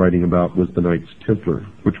 Pike was writing about was the Knights Templar,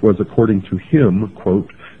 which was, according to him,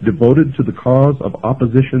 quote, "devoted to the cause of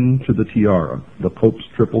opposition to the tiara, the Pope's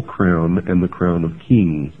triple crown, and the crown of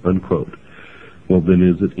kings," unquote. Well, then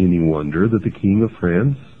is it any wonder that the King of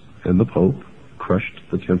France and the Pope crushed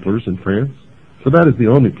the Templars in France? For that is the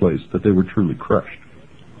only place that they were truly crushed.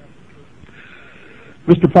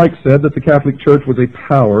 Mr. Pike said that the Catholic Church was a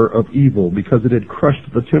power of evil because it had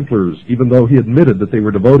crushed the Templars, even though he admitted that they were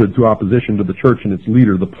devoted to opposition to the Church and its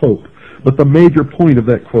leader, the Pope. But the major point of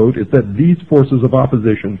that quote is that these forces of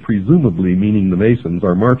opposition, presumably meaning the Masons,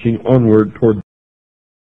 are marching onward toward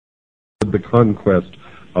the conquest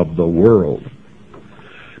of the world.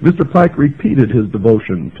 Mr. Pike repeated his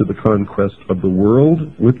devotion to the conquest of the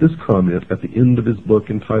world with this comment at the end of his book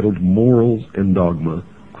entitled Morals and Dogma,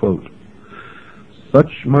 quote,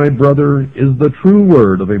 "Such, my brother, is the true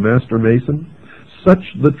word of a Master Mason,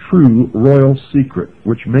 such the true royal secret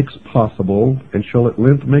which makes possible, and shall at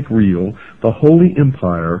length make real, the holy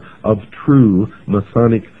empire of true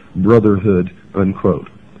Masonic brotherhood," unquote.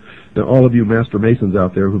 Now, all of you Master Masons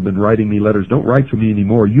out there who've been writing me letters, don't write to me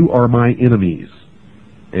anymore. You are my enemies,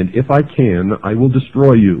 and if I can, I will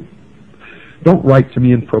destroy you. Don't write to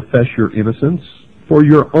me and profess your innocence, for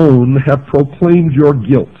your own have proclaimed your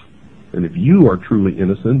guilt. And if you are truly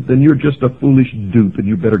innocent, then you're just a foolish dupe, and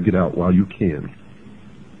you better get out while you can.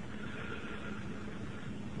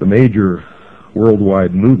 The major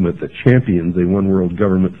worldwide movement that champions a one-world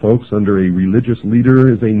government, folks, under a religious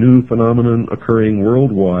leader is a new phenomenon occurring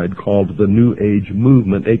worldwide called the New Age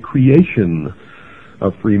movement, a creation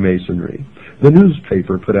of Freemasonry. The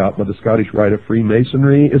newspaper put out by the Scottish Rite of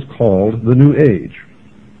Freemasonry is called The New Age.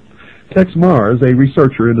 Tex Mars, a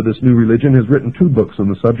researcher into this new religion, has written 2 books on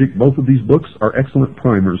the subject. Both of these books are excellent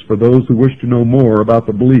primers for those who wish to know more about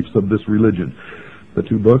the beliefs of this religion. The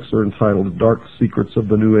 2 books are entitled Dark Secrets of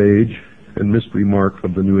the New Age and Mystery Mark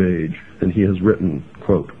of the New Age, and he has written,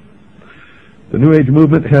 quote, "The New Age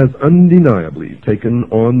movement has undeniably taken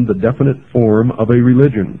on the definite form of a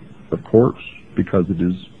religion, of course, because it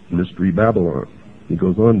is Mystery Babylon." He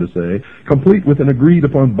goes on to say, "complete with an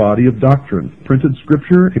agreed-upon body of doctrine, printed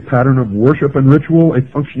scripture, a pattern of worship and ritual, a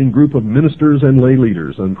functioning group of ministers and lay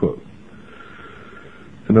leaders," unquote.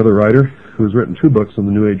 Another writer who has written 2 books on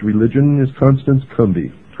the New Age religion is Constance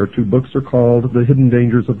Cumby. Her 2 books are called The Hidden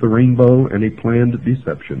Dangers of the Rainbow and A Planned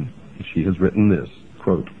Deception. She has written this,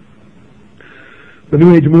 quote, "The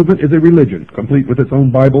New Age movement is a religion, complete with its own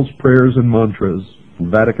Bibles, prayers, and mantras.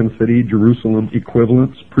 Vatican City, Jerusalem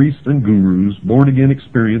equivalents, priests and gurus, born-again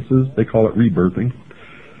experiences, they call it rebirthing,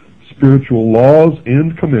 spiritual laws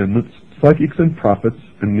and commandments, psychics and prophets,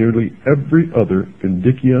 and nearly every other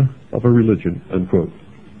indicia of a religion, unquote.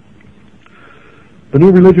 The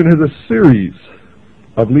new religion has a series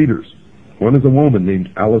of leaders. One is a woman named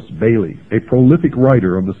Alice Bailey, a prolific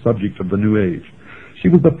writer on the subject of the New Age. She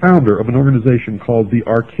was the founder of an organization called the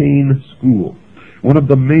Arcane School, one of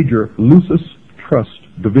the major Lucis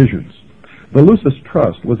Trust divisions. The Lucis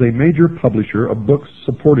Trust was a major publisher of books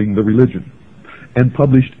supporting the religion and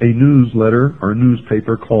published a newsletter or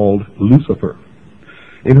newspaper called Lucifer.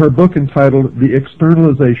 In her book entitled The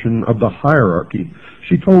Externalization of the Hierarchy,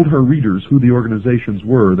 she told her readers who the organizations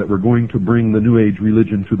were that were going to bring the New Age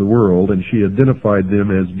religion to the world, and she identified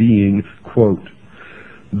them as being, quote,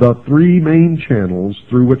 the three main channels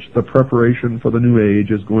through which the preparation for the New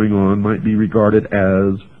Age is going on might be regarded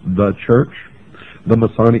as the church, the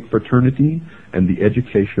Masonic fraternity, and the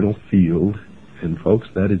educational field. And folks,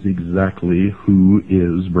 that is exactly who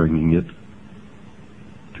is bringing it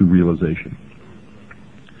to realization.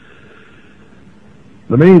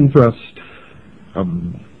 The main thrust of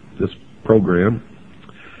this program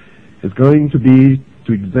is going to be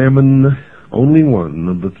to examine only one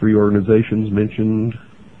of the three organizations mentioned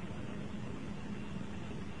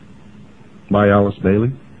by Alice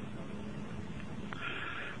Bailey,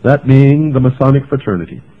 that being the Masonic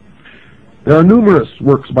fraternity. There are numerous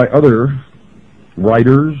works by other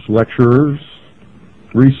writers, lecturers,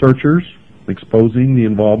 researchers exposing the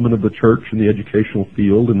involvement of the church in the educational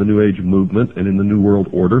field in the New Age movement and in the New World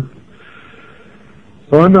Order.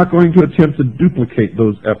 So I'm not going to attempt to duplicate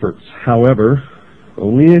those efforts. However,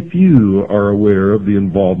 only a few are aware of the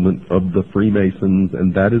involvement of the Freemasons,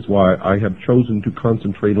 and that is why I have chosen to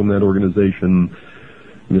concentrate on that organization,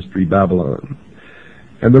 Mystery Babylon.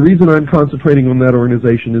 And the reason I'm concentrating on that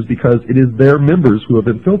organization is because it is their members who have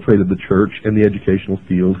infiltrated the church and the educational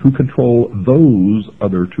field who control those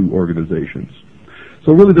other two organizations.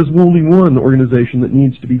 So really there's only one organization that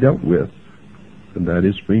needs to be dealt with, and that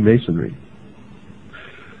is Freemasonry.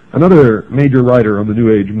 Another major writer on the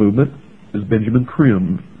New Age movement is Benjamin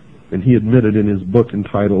Creme, and he admitted in his book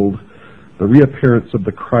entitled The Reappearance of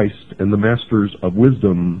the Christ and the Masters of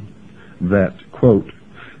Wisdom that, quote,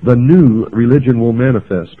 the new religion will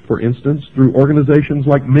manifest, for instance, through organizations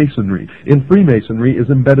like Masonry. In Freemasonry is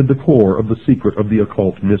embedded the core of the secret of the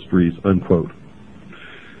occult mysteries, unquote.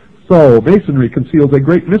 So, Masonry conceals a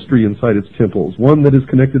great mystery inside its temples, one that is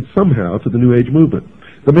connected somehow to the New Age movement.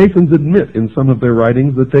 The Masons admit in some of their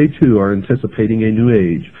writings that they too are anticipating a New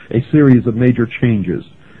Age, a series of major changes.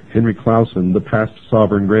 Henry Clausen, the past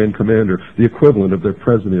sovereign Grand Commander, the equivalent of their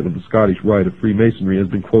president of the Scottish Rite of Freemasonry, has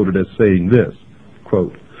been quoted as saying this,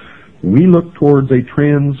 quote, we look towards a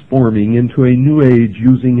transforming into a new age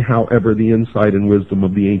using, however, the insight and wisdom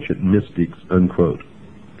of the ancient mystics, unquote.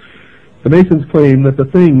 The Masons claim that the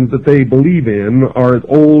things that they believe in are as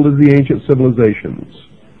old as the ancient civilizations.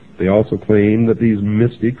 They also claim that these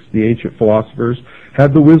mystics, the ancient philosophers,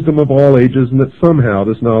 had the wisdom of all ages and that somehow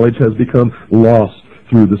this knowledge has become lost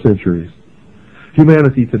through the centuries.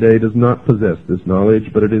 Humanity today does not possess this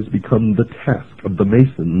knowledge, but it has become the task of the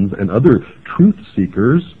Masons and other truth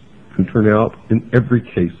seekers who turn out in every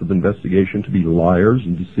case of investigation to be liars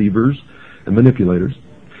and deceivers and manipulators,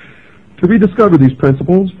 to rediscover these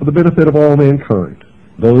principles for the benefit of all mankind.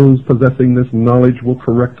 Those possessing this knowledge will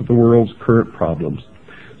correct the world's current problems.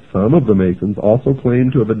 Some of the Masons also claim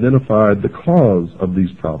to have identified the cause of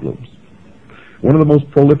these problems. One of the most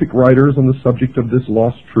prolific writers on the subject of this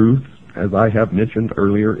lost truth, as I have mentioned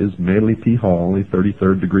earlier, is Manly P. Hall, a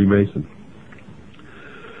 33rd degree Mason.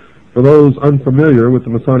 For those unfamiliar with the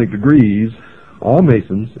Masonic degrees, all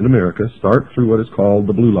Masons in America start through what is called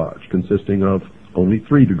the Blue Lodge, consisting of only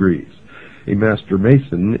 3 degrees. A Master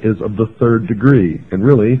Mason is of the 3rd degree and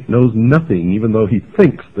really knows nothing, even though he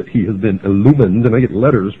thinks that he has been illumined, and I get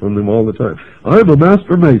letters from them all the time. I'm a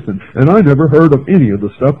Master Mason, and I never heard of any of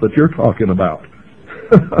the stuff that you're talking about.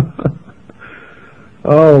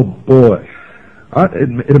 Oh, boy.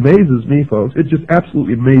 It amazes me, folks. It just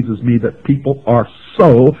absolutely amazes me that people are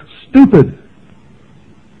so stupid.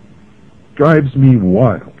 Drives me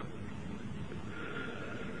wild.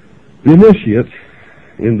 The initiate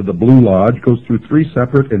into the Blue Lodge goes through 3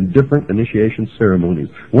 separate and different initiation ceremonies,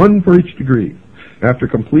 one for each degree. After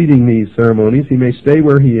completing these ceremonies, he may stay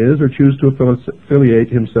where he is or choose to affiliate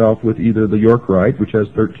himself with either the York Rite, which has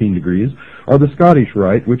 13 degrees, or the Scottish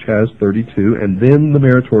Rite, which has 32, and then the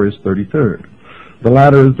meritorious 33rd. The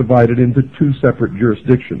latter is divided into 2 separate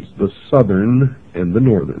jurisdictions, the southern and the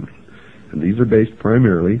northern. And these are based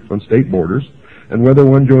primarily on state borders, and whether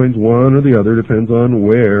one joins one or the other depends on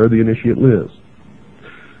where the initiate lives.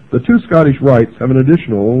 The 2 Scottish rites have an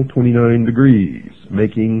additional 29 degrees,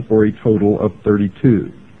 making for a total of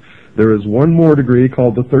 32. There is one more degree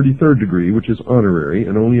called the 33rd degree, which is honorary,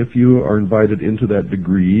 and only a few are invited into that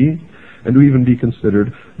degree. And to even be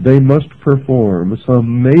considered, they must perform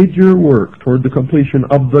some major work toward the completion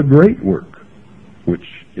of the great work, which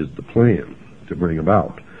is the plan to bring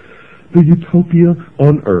about the utopia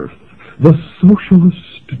on earth, the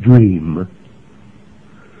socialist dream.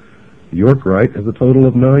 The York Rite has a total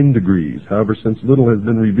of 9 degrees. However, since little has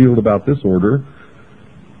been revealed about this order,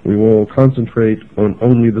 we will concentrate on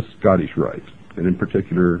only the Scottish Rite, and in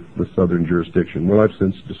particular the southern jurisdiction. Well, I've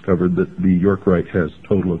since discovered that the York Rite has a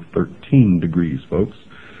total of 13 degrees, folks,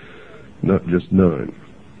 not just 9.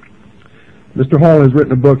 Mr. Hall has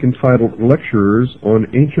written a book entitled Lectures on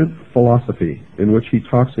Ancient Philosophy, in which he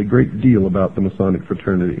talks a great deal about the Masonic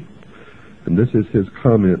fraternity. And this is his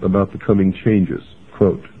comment about the coming changes.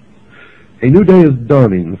 Quote, "A new day is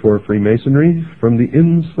dawning for Freemasonry. From the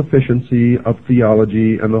insufficiency of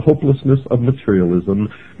theology and the hopelessness of materialism,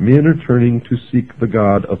 men are turning to seek the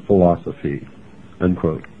God of philosophy."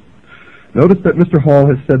 Unquote. Notice that Mr. Hall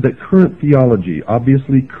has said that current theology,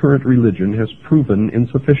 obviously current religion, has proven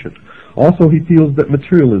insufficient. Also, he feels that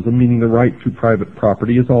materialism, meaning the right to private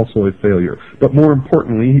property, is also a failure. But more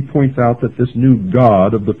importantly, he points out that this new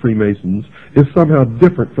God of the Freemasons is somehow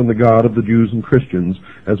different from the God of the Jews and Christians,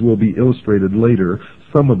 as will be illustrated later.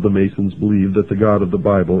 Some of the Masons believe that the God of the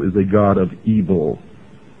Bible is a God of evil.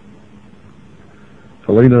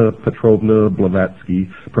 Helena Petrovna Blavatsky,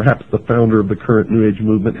 perhaps the founder of the current New Age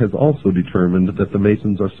movement, has also determined that the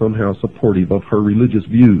Masons are somehow supportive of her religious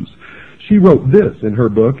views. She wrote this in her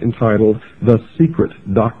book entitled The Secret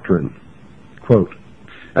Doctrine. Quote,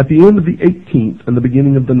 "At the end of the 18th and the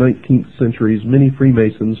beginning of the 19th centuries, many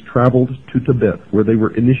Freemasons traveled to Tibet, where they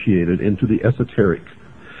were initiated into the esoteric,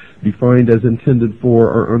 defined as intended for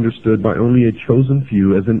or understood by only a chosen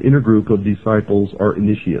few as an inner group of disciples or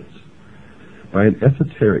initiates, by an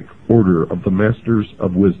esoteric order of the Masters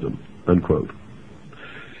of Wisdom." Unquote.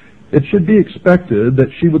 It should be expected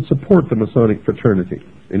that she would support the Masonic fraternity.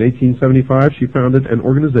 In 1875, she founded an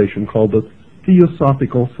organization called the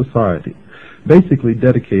Theosophical Society, basically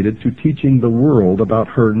dedicated to teaching the world about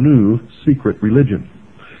her new secret religion.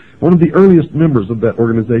 One of the earliest members of that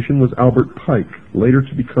organization was Albert Pike, later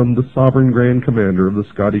to become the Sovereign Grand Commander of the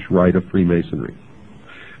Scottish Rite of Freemasonry.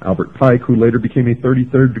 Albert Pike, who later became a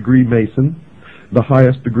 33rd degree Mason, the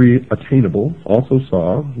highest degree attainable, also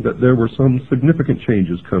saw that there were some significant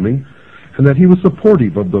changes coming and that he was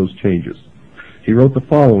supportive of those changes. He wrote the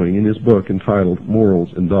following in his book entitled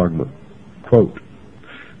Morals and Dogma. Quote,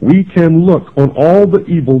 "We can look on all the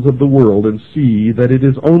evils of the world and see that it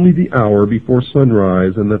is only the hour before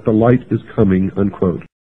sunrise and that the light is coming." Unquote.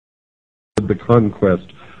 The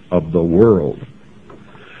conquest of the world.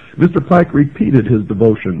 Mr. Pike repeated his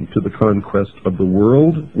devotion to the conquest of the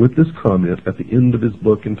world with this comment at the end of his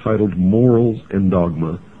book entitled Morals and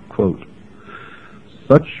Dogma. Quote,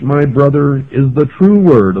 "Such, my brother, is the true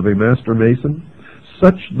word of a Master Mason,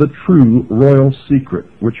 such the true royal secret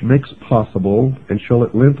which makes possible, and shall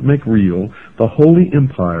at length make real, the holy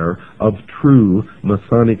empire of true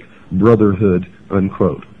Masonic brotherhood."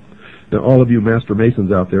 Unquote. Now, all of you Master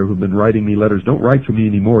Masons out there who've been writing me letters, don't write to me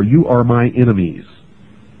anymore. You are my enemies.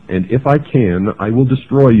 And if I can, I will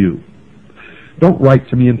destroy you. Don't write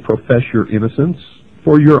to me and profess your innocence,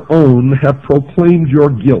 for your own have proclaimed your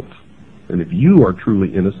guilt. And if you are truly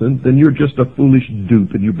innocent, then you're just a foolish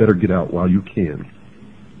dupe, and you better get out while you can.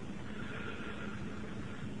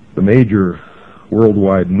 The major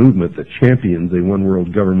worldwide movement that champions a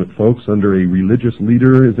one-world government, folks, under a religious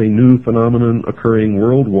leader is a new phenomenon occurring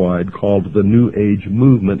worldwide called the New Age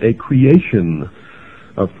movement, a creation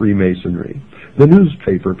of Freemasonry. The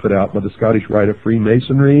newspaper put out by the Scottish Rite of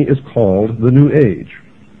Freemasonry is called The New Age.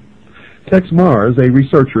 Tex Mars, a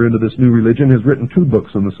researcher into this new religion, has written 2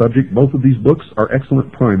 books on the subject. Both of these books are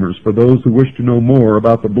excellent primers for those who wish to know more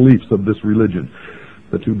about the beliefs of this religion.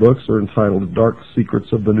 The 2 books are entitled Dark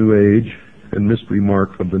Secrets of the New Age and Mystery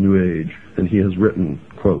Mark of the New Age, and he has written,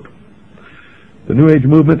 quote, "The New Age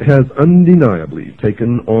movement has undeniably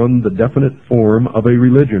taken on the definite form of a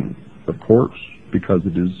religion, of course, because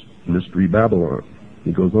it is Mystery Babylon."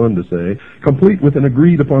 He goes on to say, "Complete with an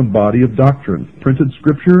agreed-upon body of doctrine, printed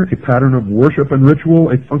scripture, a pattern of worship and ritual,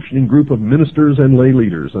 a functioning group of ministers and lay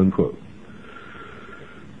leaders." Unquote.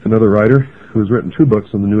 Another writer who has written 2 books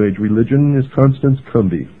on the New Age religion is Constance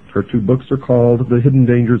Cumby. Her 2 books are called The Hidden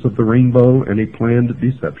Dangers of the Rainbow and A Planned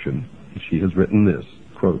Deception. She has written this,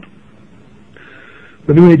 quote,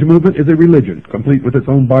 "The New Age movement is a religion, complete with its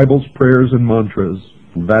own Bibles, prayers, and mantras.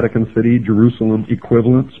 Vatican City, Jerusalem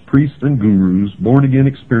equivalents, priests and gurus, born-again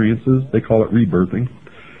experiences, they call it rebirthing,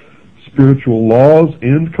 spiritual laws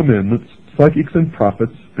and commandments, psychics and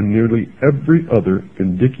prophets, and nearly every other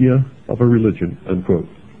indicia of a religion, unquote.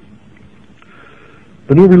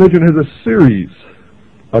 The new religion has a series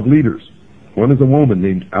of leaders. One is a woman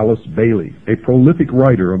named Alice Bailey, a prolific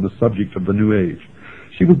writer on the subject of the New Age.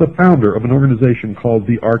 She was the founder of an organization called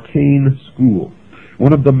the Arcane School,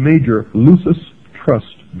 one of the major Lucis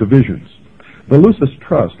Trust divisions. The Lucis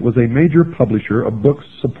Trust was a major publisher of books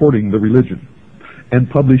supporting the religion and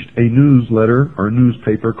published a newsletter or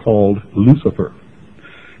newspaper called Lucifer.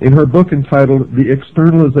 In her book entitled The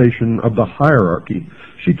Externalization of the Hierarchy,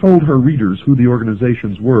 she told her readers who the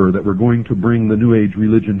organizations were that were going to bring the New Age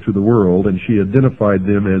religion to the world, and she identified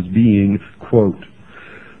them as being, quote,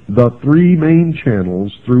 the three main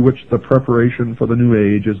channels through which the preparation for the New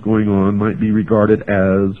Age is going on might be regarded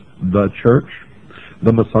as the church,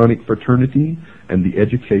 the Masonic fraternity, and the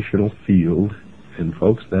educational field. And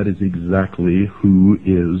folks, that is exactly who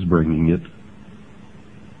is bringing it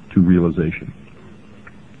to realization.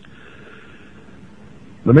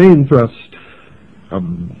 The main thrust of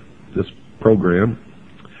this program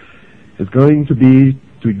is going to be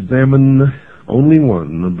to examine only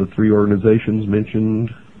one of the three organizations mentioned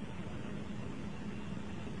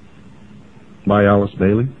by Alice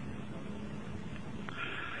Bailey,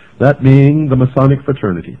 that being the Masonic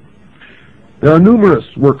fraternity. There are numerous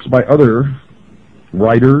works by other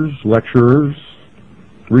writers, lecturers,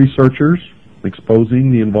 researchers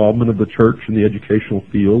exposing the involvement of the church in the educational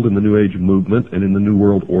field in the New Age movement and in the New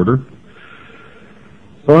World Order.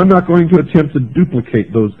 So I'm not going to attempt to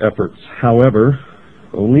duplicate those efforts. However,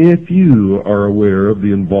 only a few are aware of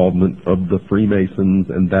the involvement of the Freemasons,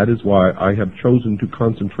 and that is why I have chosen to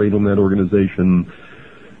concentrate on that organization,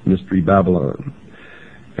 Mystery Babylon.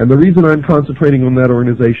 And the reason I'm concentrating on that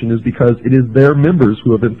organization is because it is their members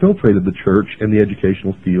who have infiltrated the church and the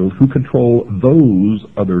educational field who control those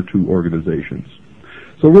other two organizations.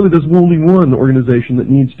 So really there's only one organization that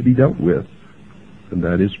needs to be dealt with, and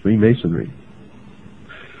that is Freemasonry.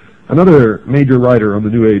 Another major writer on the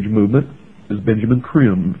New Age movement is Benjamin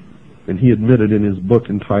Creme, and he admitted in his book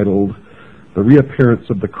entitled The Reappearance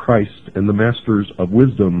of the Christ and the Masters of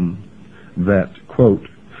Wisdom that, quote,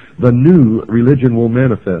 the new religion will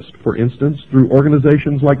manifest, for instance, through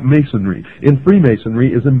organizations like Masonry. In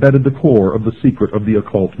Freemasonry is embedded the core of the secret of the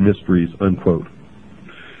occult mysteries, unquote.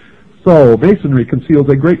 So, Masonry conceals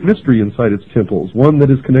a great mystery inside its temples, one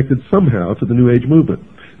that is connected somehow to the New Age movement.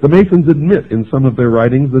 The Masons admit in some of their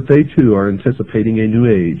writings that they too are anticipating a New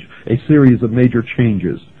Age, a series of major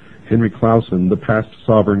changes. Henry Clausen, the past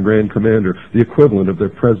sovereign Grand Commander, the equivalent of their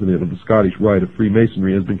president of the Scottish Rite of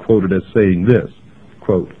Freemasonry, has been quoted as saying this,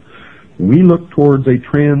 quote, we look towards a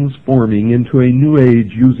transforming into a new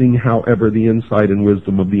age using, however, the insight and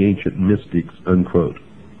wisdom of the ancient mystics, unquote.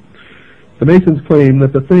 The Masons claim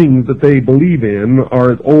that the things that they believe in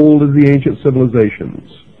are as old as the ancient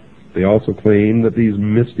civilizations. They also claim that these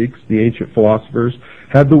mystics, the ancient philosophers,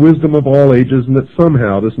 had the wisdom of all ages and that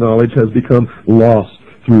somehow this knowledge has become lost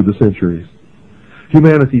through the centuries.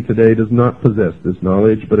 Humanity today does not possess this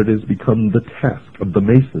knowledge, but it has become the task of the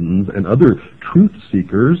Masons and other truth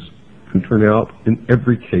seekers who turn out in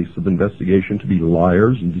every case of investigation to be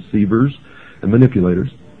liars and deceivers and manipulators,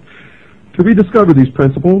 to rediscover these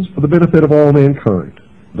principles for the benefit of all mankind.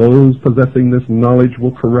 Those possessing this knowledge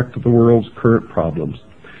will correct the world's current problems.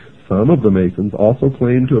 Some of the Masons also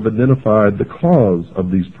claim to have identified the cause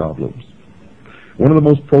of these problems. One of the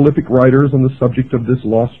most prolific writers on the subject of this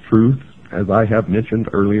lost truth, as I have mentioned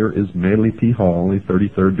earlier, is Manly P. Hall, a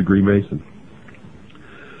 33rd degree Mason.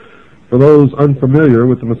 For those unfamiliar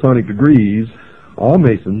with the Masonic degrees, all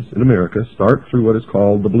Masons in America start through what is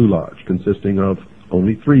called the Blue Lodge, consisting of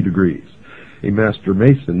only 3 degrees. A Master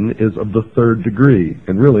Mason is of the 3rd degree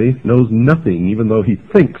and really knows nothing, even though he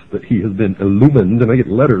thinks that he has been illumined, and I get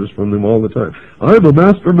letters from them all the time. I'm a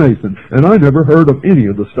Master Mason, and I never heard of any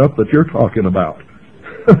of the stuff that you're talking about.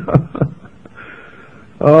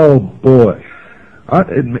 Oh, boy.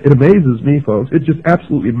 It amazes me, folks. It just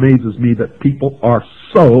absolutely amazes me that people are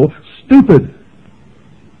so stupid.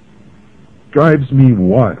 Drives me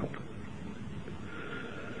wild.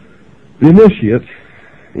 The initiate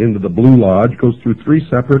into the Blue Lodge goes through 3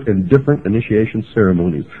 separate and different initiation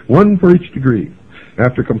ceremonies, one for each degree.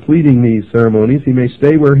 After completing these ceremonies, he may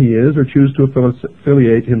stay where he is or choose to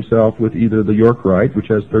affiliate himself with either the York Rite, which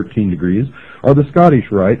has 13 degrees, or the Scottish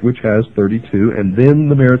Rite, which has 32, and then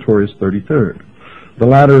the meritorious 33rd. The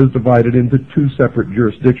latter is divided into 2 separate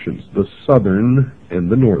jurisdictions, the southern and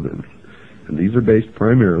the northern. And these are based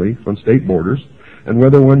primarily on state borders, and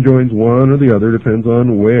whether one joins one or the other depends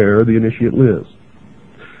on where the initiate lives.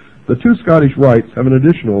 The two Scottish rites have an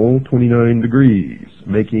additional 29 degrees,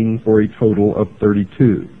 making for a total of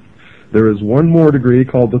 32. There is one more degree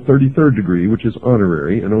called the 33rd degree, which is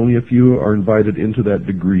honorary, and only a few are invited into that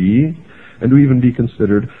degree. And to even be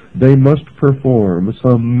considered, they must perform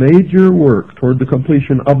some major work toward the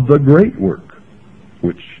completion of the great work,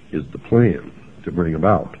 which is the plan to bring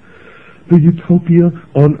about the utopia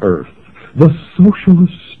on earth, the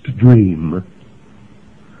socialist dream.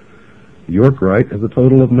 The York Rite has a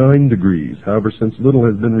total of 9 degrees. However, since little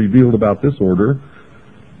has been revealed about this order,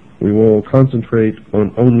 we will concentrate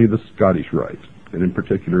on only the Scottish Rite, and in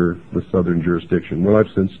particular the southern jurisdiction. Well,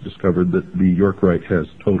 I've since discovered that the York Rite has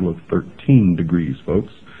a total of 13 degrees,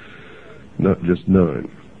 folks, not just 9.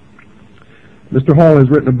 Mr. Hall has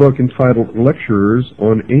written a book entitled Lectures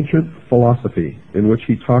on Ancient Philosophy, in which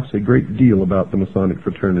he talks a great deal about the Masonic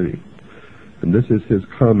fraternity. And this is his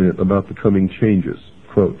comment about the coming changes.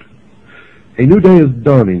 Quote, "A new day is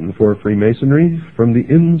dawning for Freemasonry. From the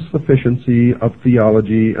insufficiency of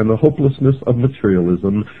theology and the hopelessness of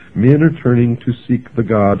materialism, men are turning to seek the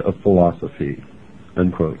God of philosophy."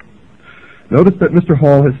 Unquote. Notice that Mr.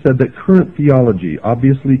 Hall has said that current theology,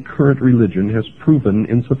 obviously current religion, has proven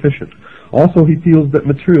insufficient. Also, he feels that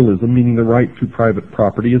materialism, meaning the right to private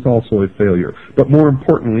property, is also a failure. But more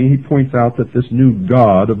importantly, he points out that this new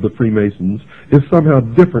God of the Freemasons is somehow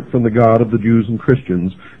different from the God of the Jews and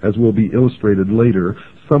Christians, as will be illustrated later.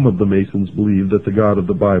 Some of the Masons believe that the God of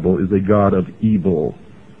the Bible is a God of evil.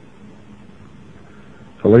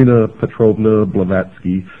 Helena Petrovna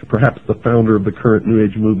Blavatsky, perhaps the founder of the current New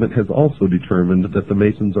Age movement, has also determined that the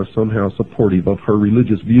Masons are somehow supportive of her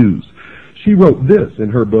religious views. She wrote this in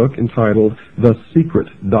her book entitled The Secret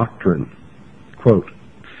Doctrine. Quote,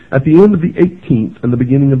 "At the end of the 18th and the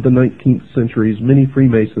beginning of the 19th centuries, many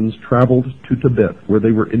Freemasons traveled to Tibet, where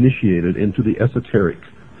they were initiated into the esoteric,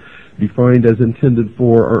 defined as intended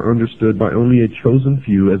for or understood by only a chosen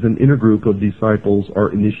few as an inner group of disciples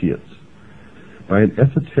or initiates, by an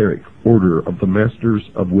esoteric order of the Masters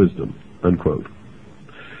of Wisdom." Unquote.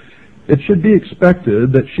 It should be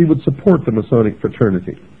expected that she would support the Masonic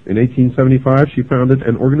fraternity. In 1875, she founded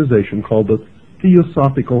an organization called the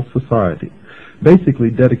Theosophical Society, basically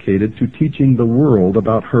dedicated to teaching the world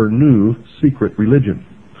about her new secret religion.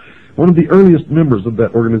 One of the earliest members of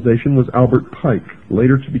that organization was Albert Pike,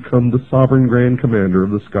 later to become the Sovereign Grand Commander of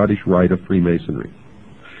the Scottish Rite of Freemasonry.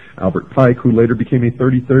 Albert Pike, who later became a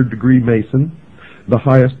 33rd degree Mason, the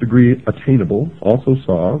highest degree attainable, also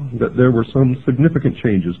saw that there were some significant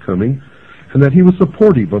changes coming and that he was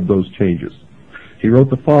supportive of those changes. He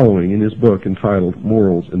wrote the following in his book entitled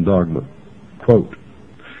Morals and Dogma. Quote,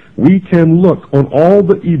 "We can look on all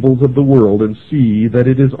the evils of the world and see that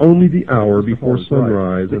it is only the hour before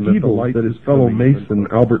sunrise, and that the light that his fellow Mason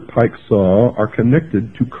Albert Pike saw are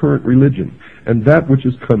connected to current religion, and that which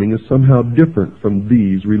is coming is somehow different from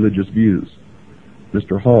these religious views."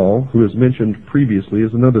 Mr. Hall, who is mentioned previously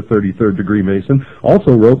as another 33rd degree Mason,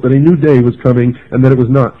 also wrote that a new day was coming and that it was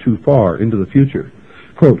not too far into the future.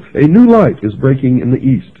 Quote, "A new light is breaking in the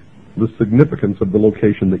east." The significance of the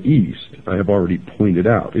location, the east, I have already pointed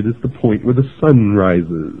out. It is the point where the sun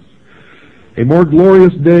rises. "A more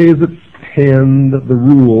glorious day is at hand. The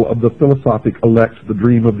rule of the philosophic elect, the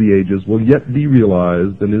dream of the ages, will yet be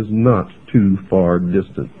realized and is not too far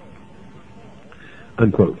distant."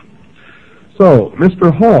 Unquote. So,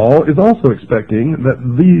 Mr. Hall is also expecting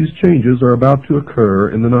that these changes are about to occur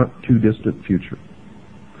in the not-too-distant future.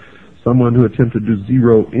 Someone who attempted to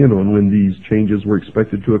zero in on when these changes were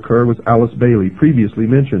expected to occur was Alice Bailey, previously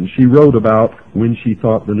mentioned. She wrote about when she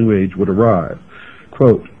thought the New Age would arrive.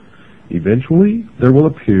 Quote, "Eventually there will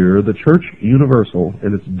appear the Church Universal,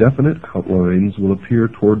 and its definite outlines will appear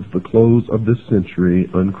towards the close of this century."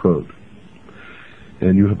 Unquote.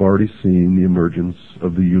 And you have already seen the emergence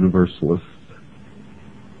of the Universalist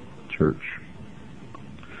Church.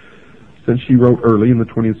 Since she wrote early in the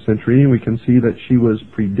 20th century, we can see that she was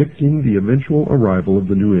predicting the eventual arrival of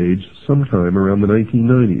the New Age sometime around the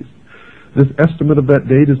 1990s. This estimate of that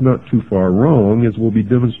date is not too far wrong, as will be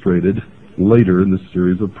demonstrated later in this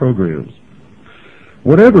series of programs.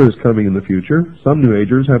 Whatever is coming in the future, some New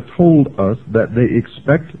Agers have told us that they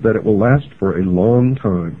expect that it will last for a long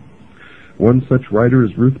time. One such writer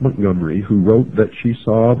is Ruth Montgomery, who wrote that she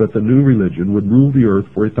saw that the new religion would rule the earth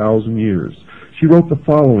for 1,000 years. She wrote the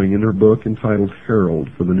following in her book entitled Herald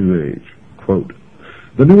for the New Age. Quote,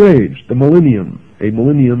 "The New Age, the millennium, a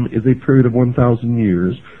millennium is a period of 1,000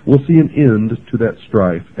 years, will see an end to that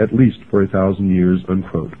strife, at least for 1,000 years."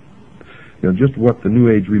 Unquote. Now, just what the New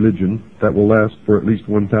Age religion that will last for at least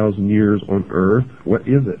 1,000 years on earth, what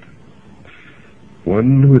is it?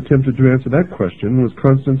 One who attempted to answer that question was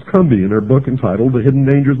Constance Cumby in her book entitled The Hidden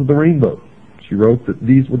Dangers of the Rainbow. She wrote that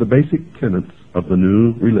these were the basic tenets of the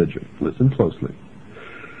new religion. Listen closely.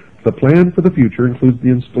 The plan for the future includes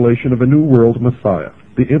the installation of a new world Messiah,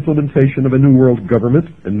 the implementation of a new world government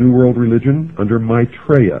and new world religion under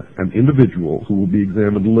Maitreya, an individual who will be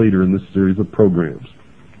examined later in this series of programs.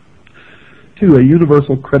 2. A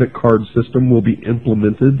universal credit card system will be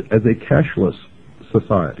implemented as a cashless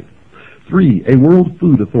society. 3. A World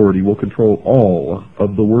Food Authority will control all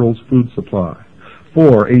of the world's food supply.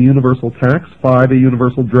 4. A universal tax. 5. A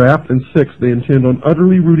universal draft. And 6. They intend on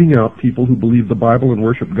utterly rooting out people who believe the Bible and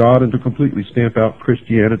worship God, and to completely stamp out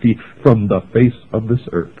Christianity from the face of this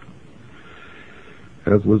earth.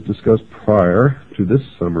 As was discussed prior to this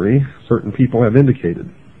summary, certain people have indicated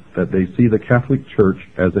that they see the Catholic Church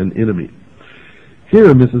as an enemy.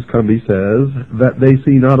 Here, Mrs. Cumby says that they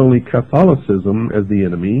see not only Catholicism as the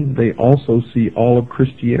enemy, they also see all of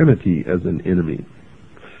Christianity as an enemy.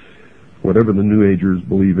 Whatever the New Agers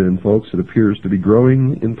believe in, folks, it appears to be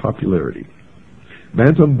growing in popularity.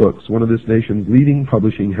 Bantam Books, one of this nation's leading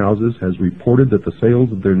publishing houses, has reported that the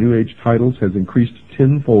sales of their New Age titles has increased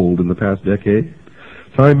tenfold in the past decade.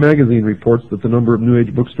 Time magazine reports that the number of New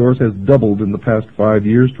Age bookstores has doubled in the past 5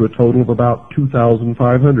 years to a total of about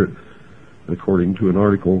 2,500. According to an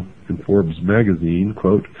article in Forbes magazine,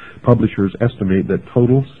 quote, publishers estimate that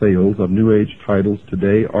total sales of New Age titles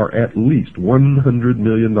today are at least $100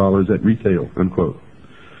 million at retail, unquote.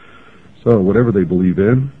 So whatever they believe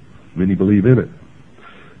in, many believe in it.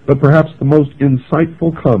 But perhaps the most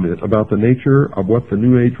insightful comment about the nature of what the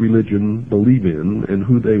New Age religion believe in and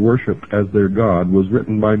who they worship as their God was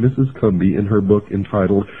written by Mrs. Cumby in her book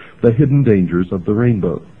entitled The Hidden Dangers of the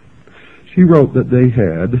Rainbow. She wrote that they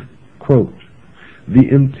had, quote, the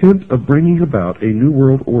intent of bringing about a new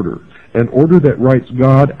world order, an order that writes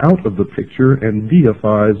God out of the picture and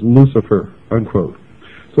deifies Lucifer, unquote.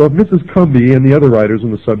 So if Mrs. Cumby and the other writers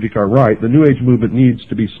on the subject are right, the New Age movement needs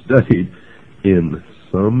to be studied in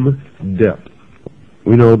some depth.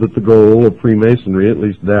 We know that the goal of Freemasonry, at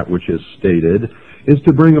least that which is stated, is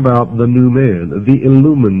to bring about the new man, the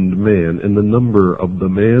illumined man, and the number of the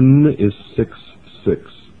man is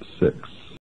 666.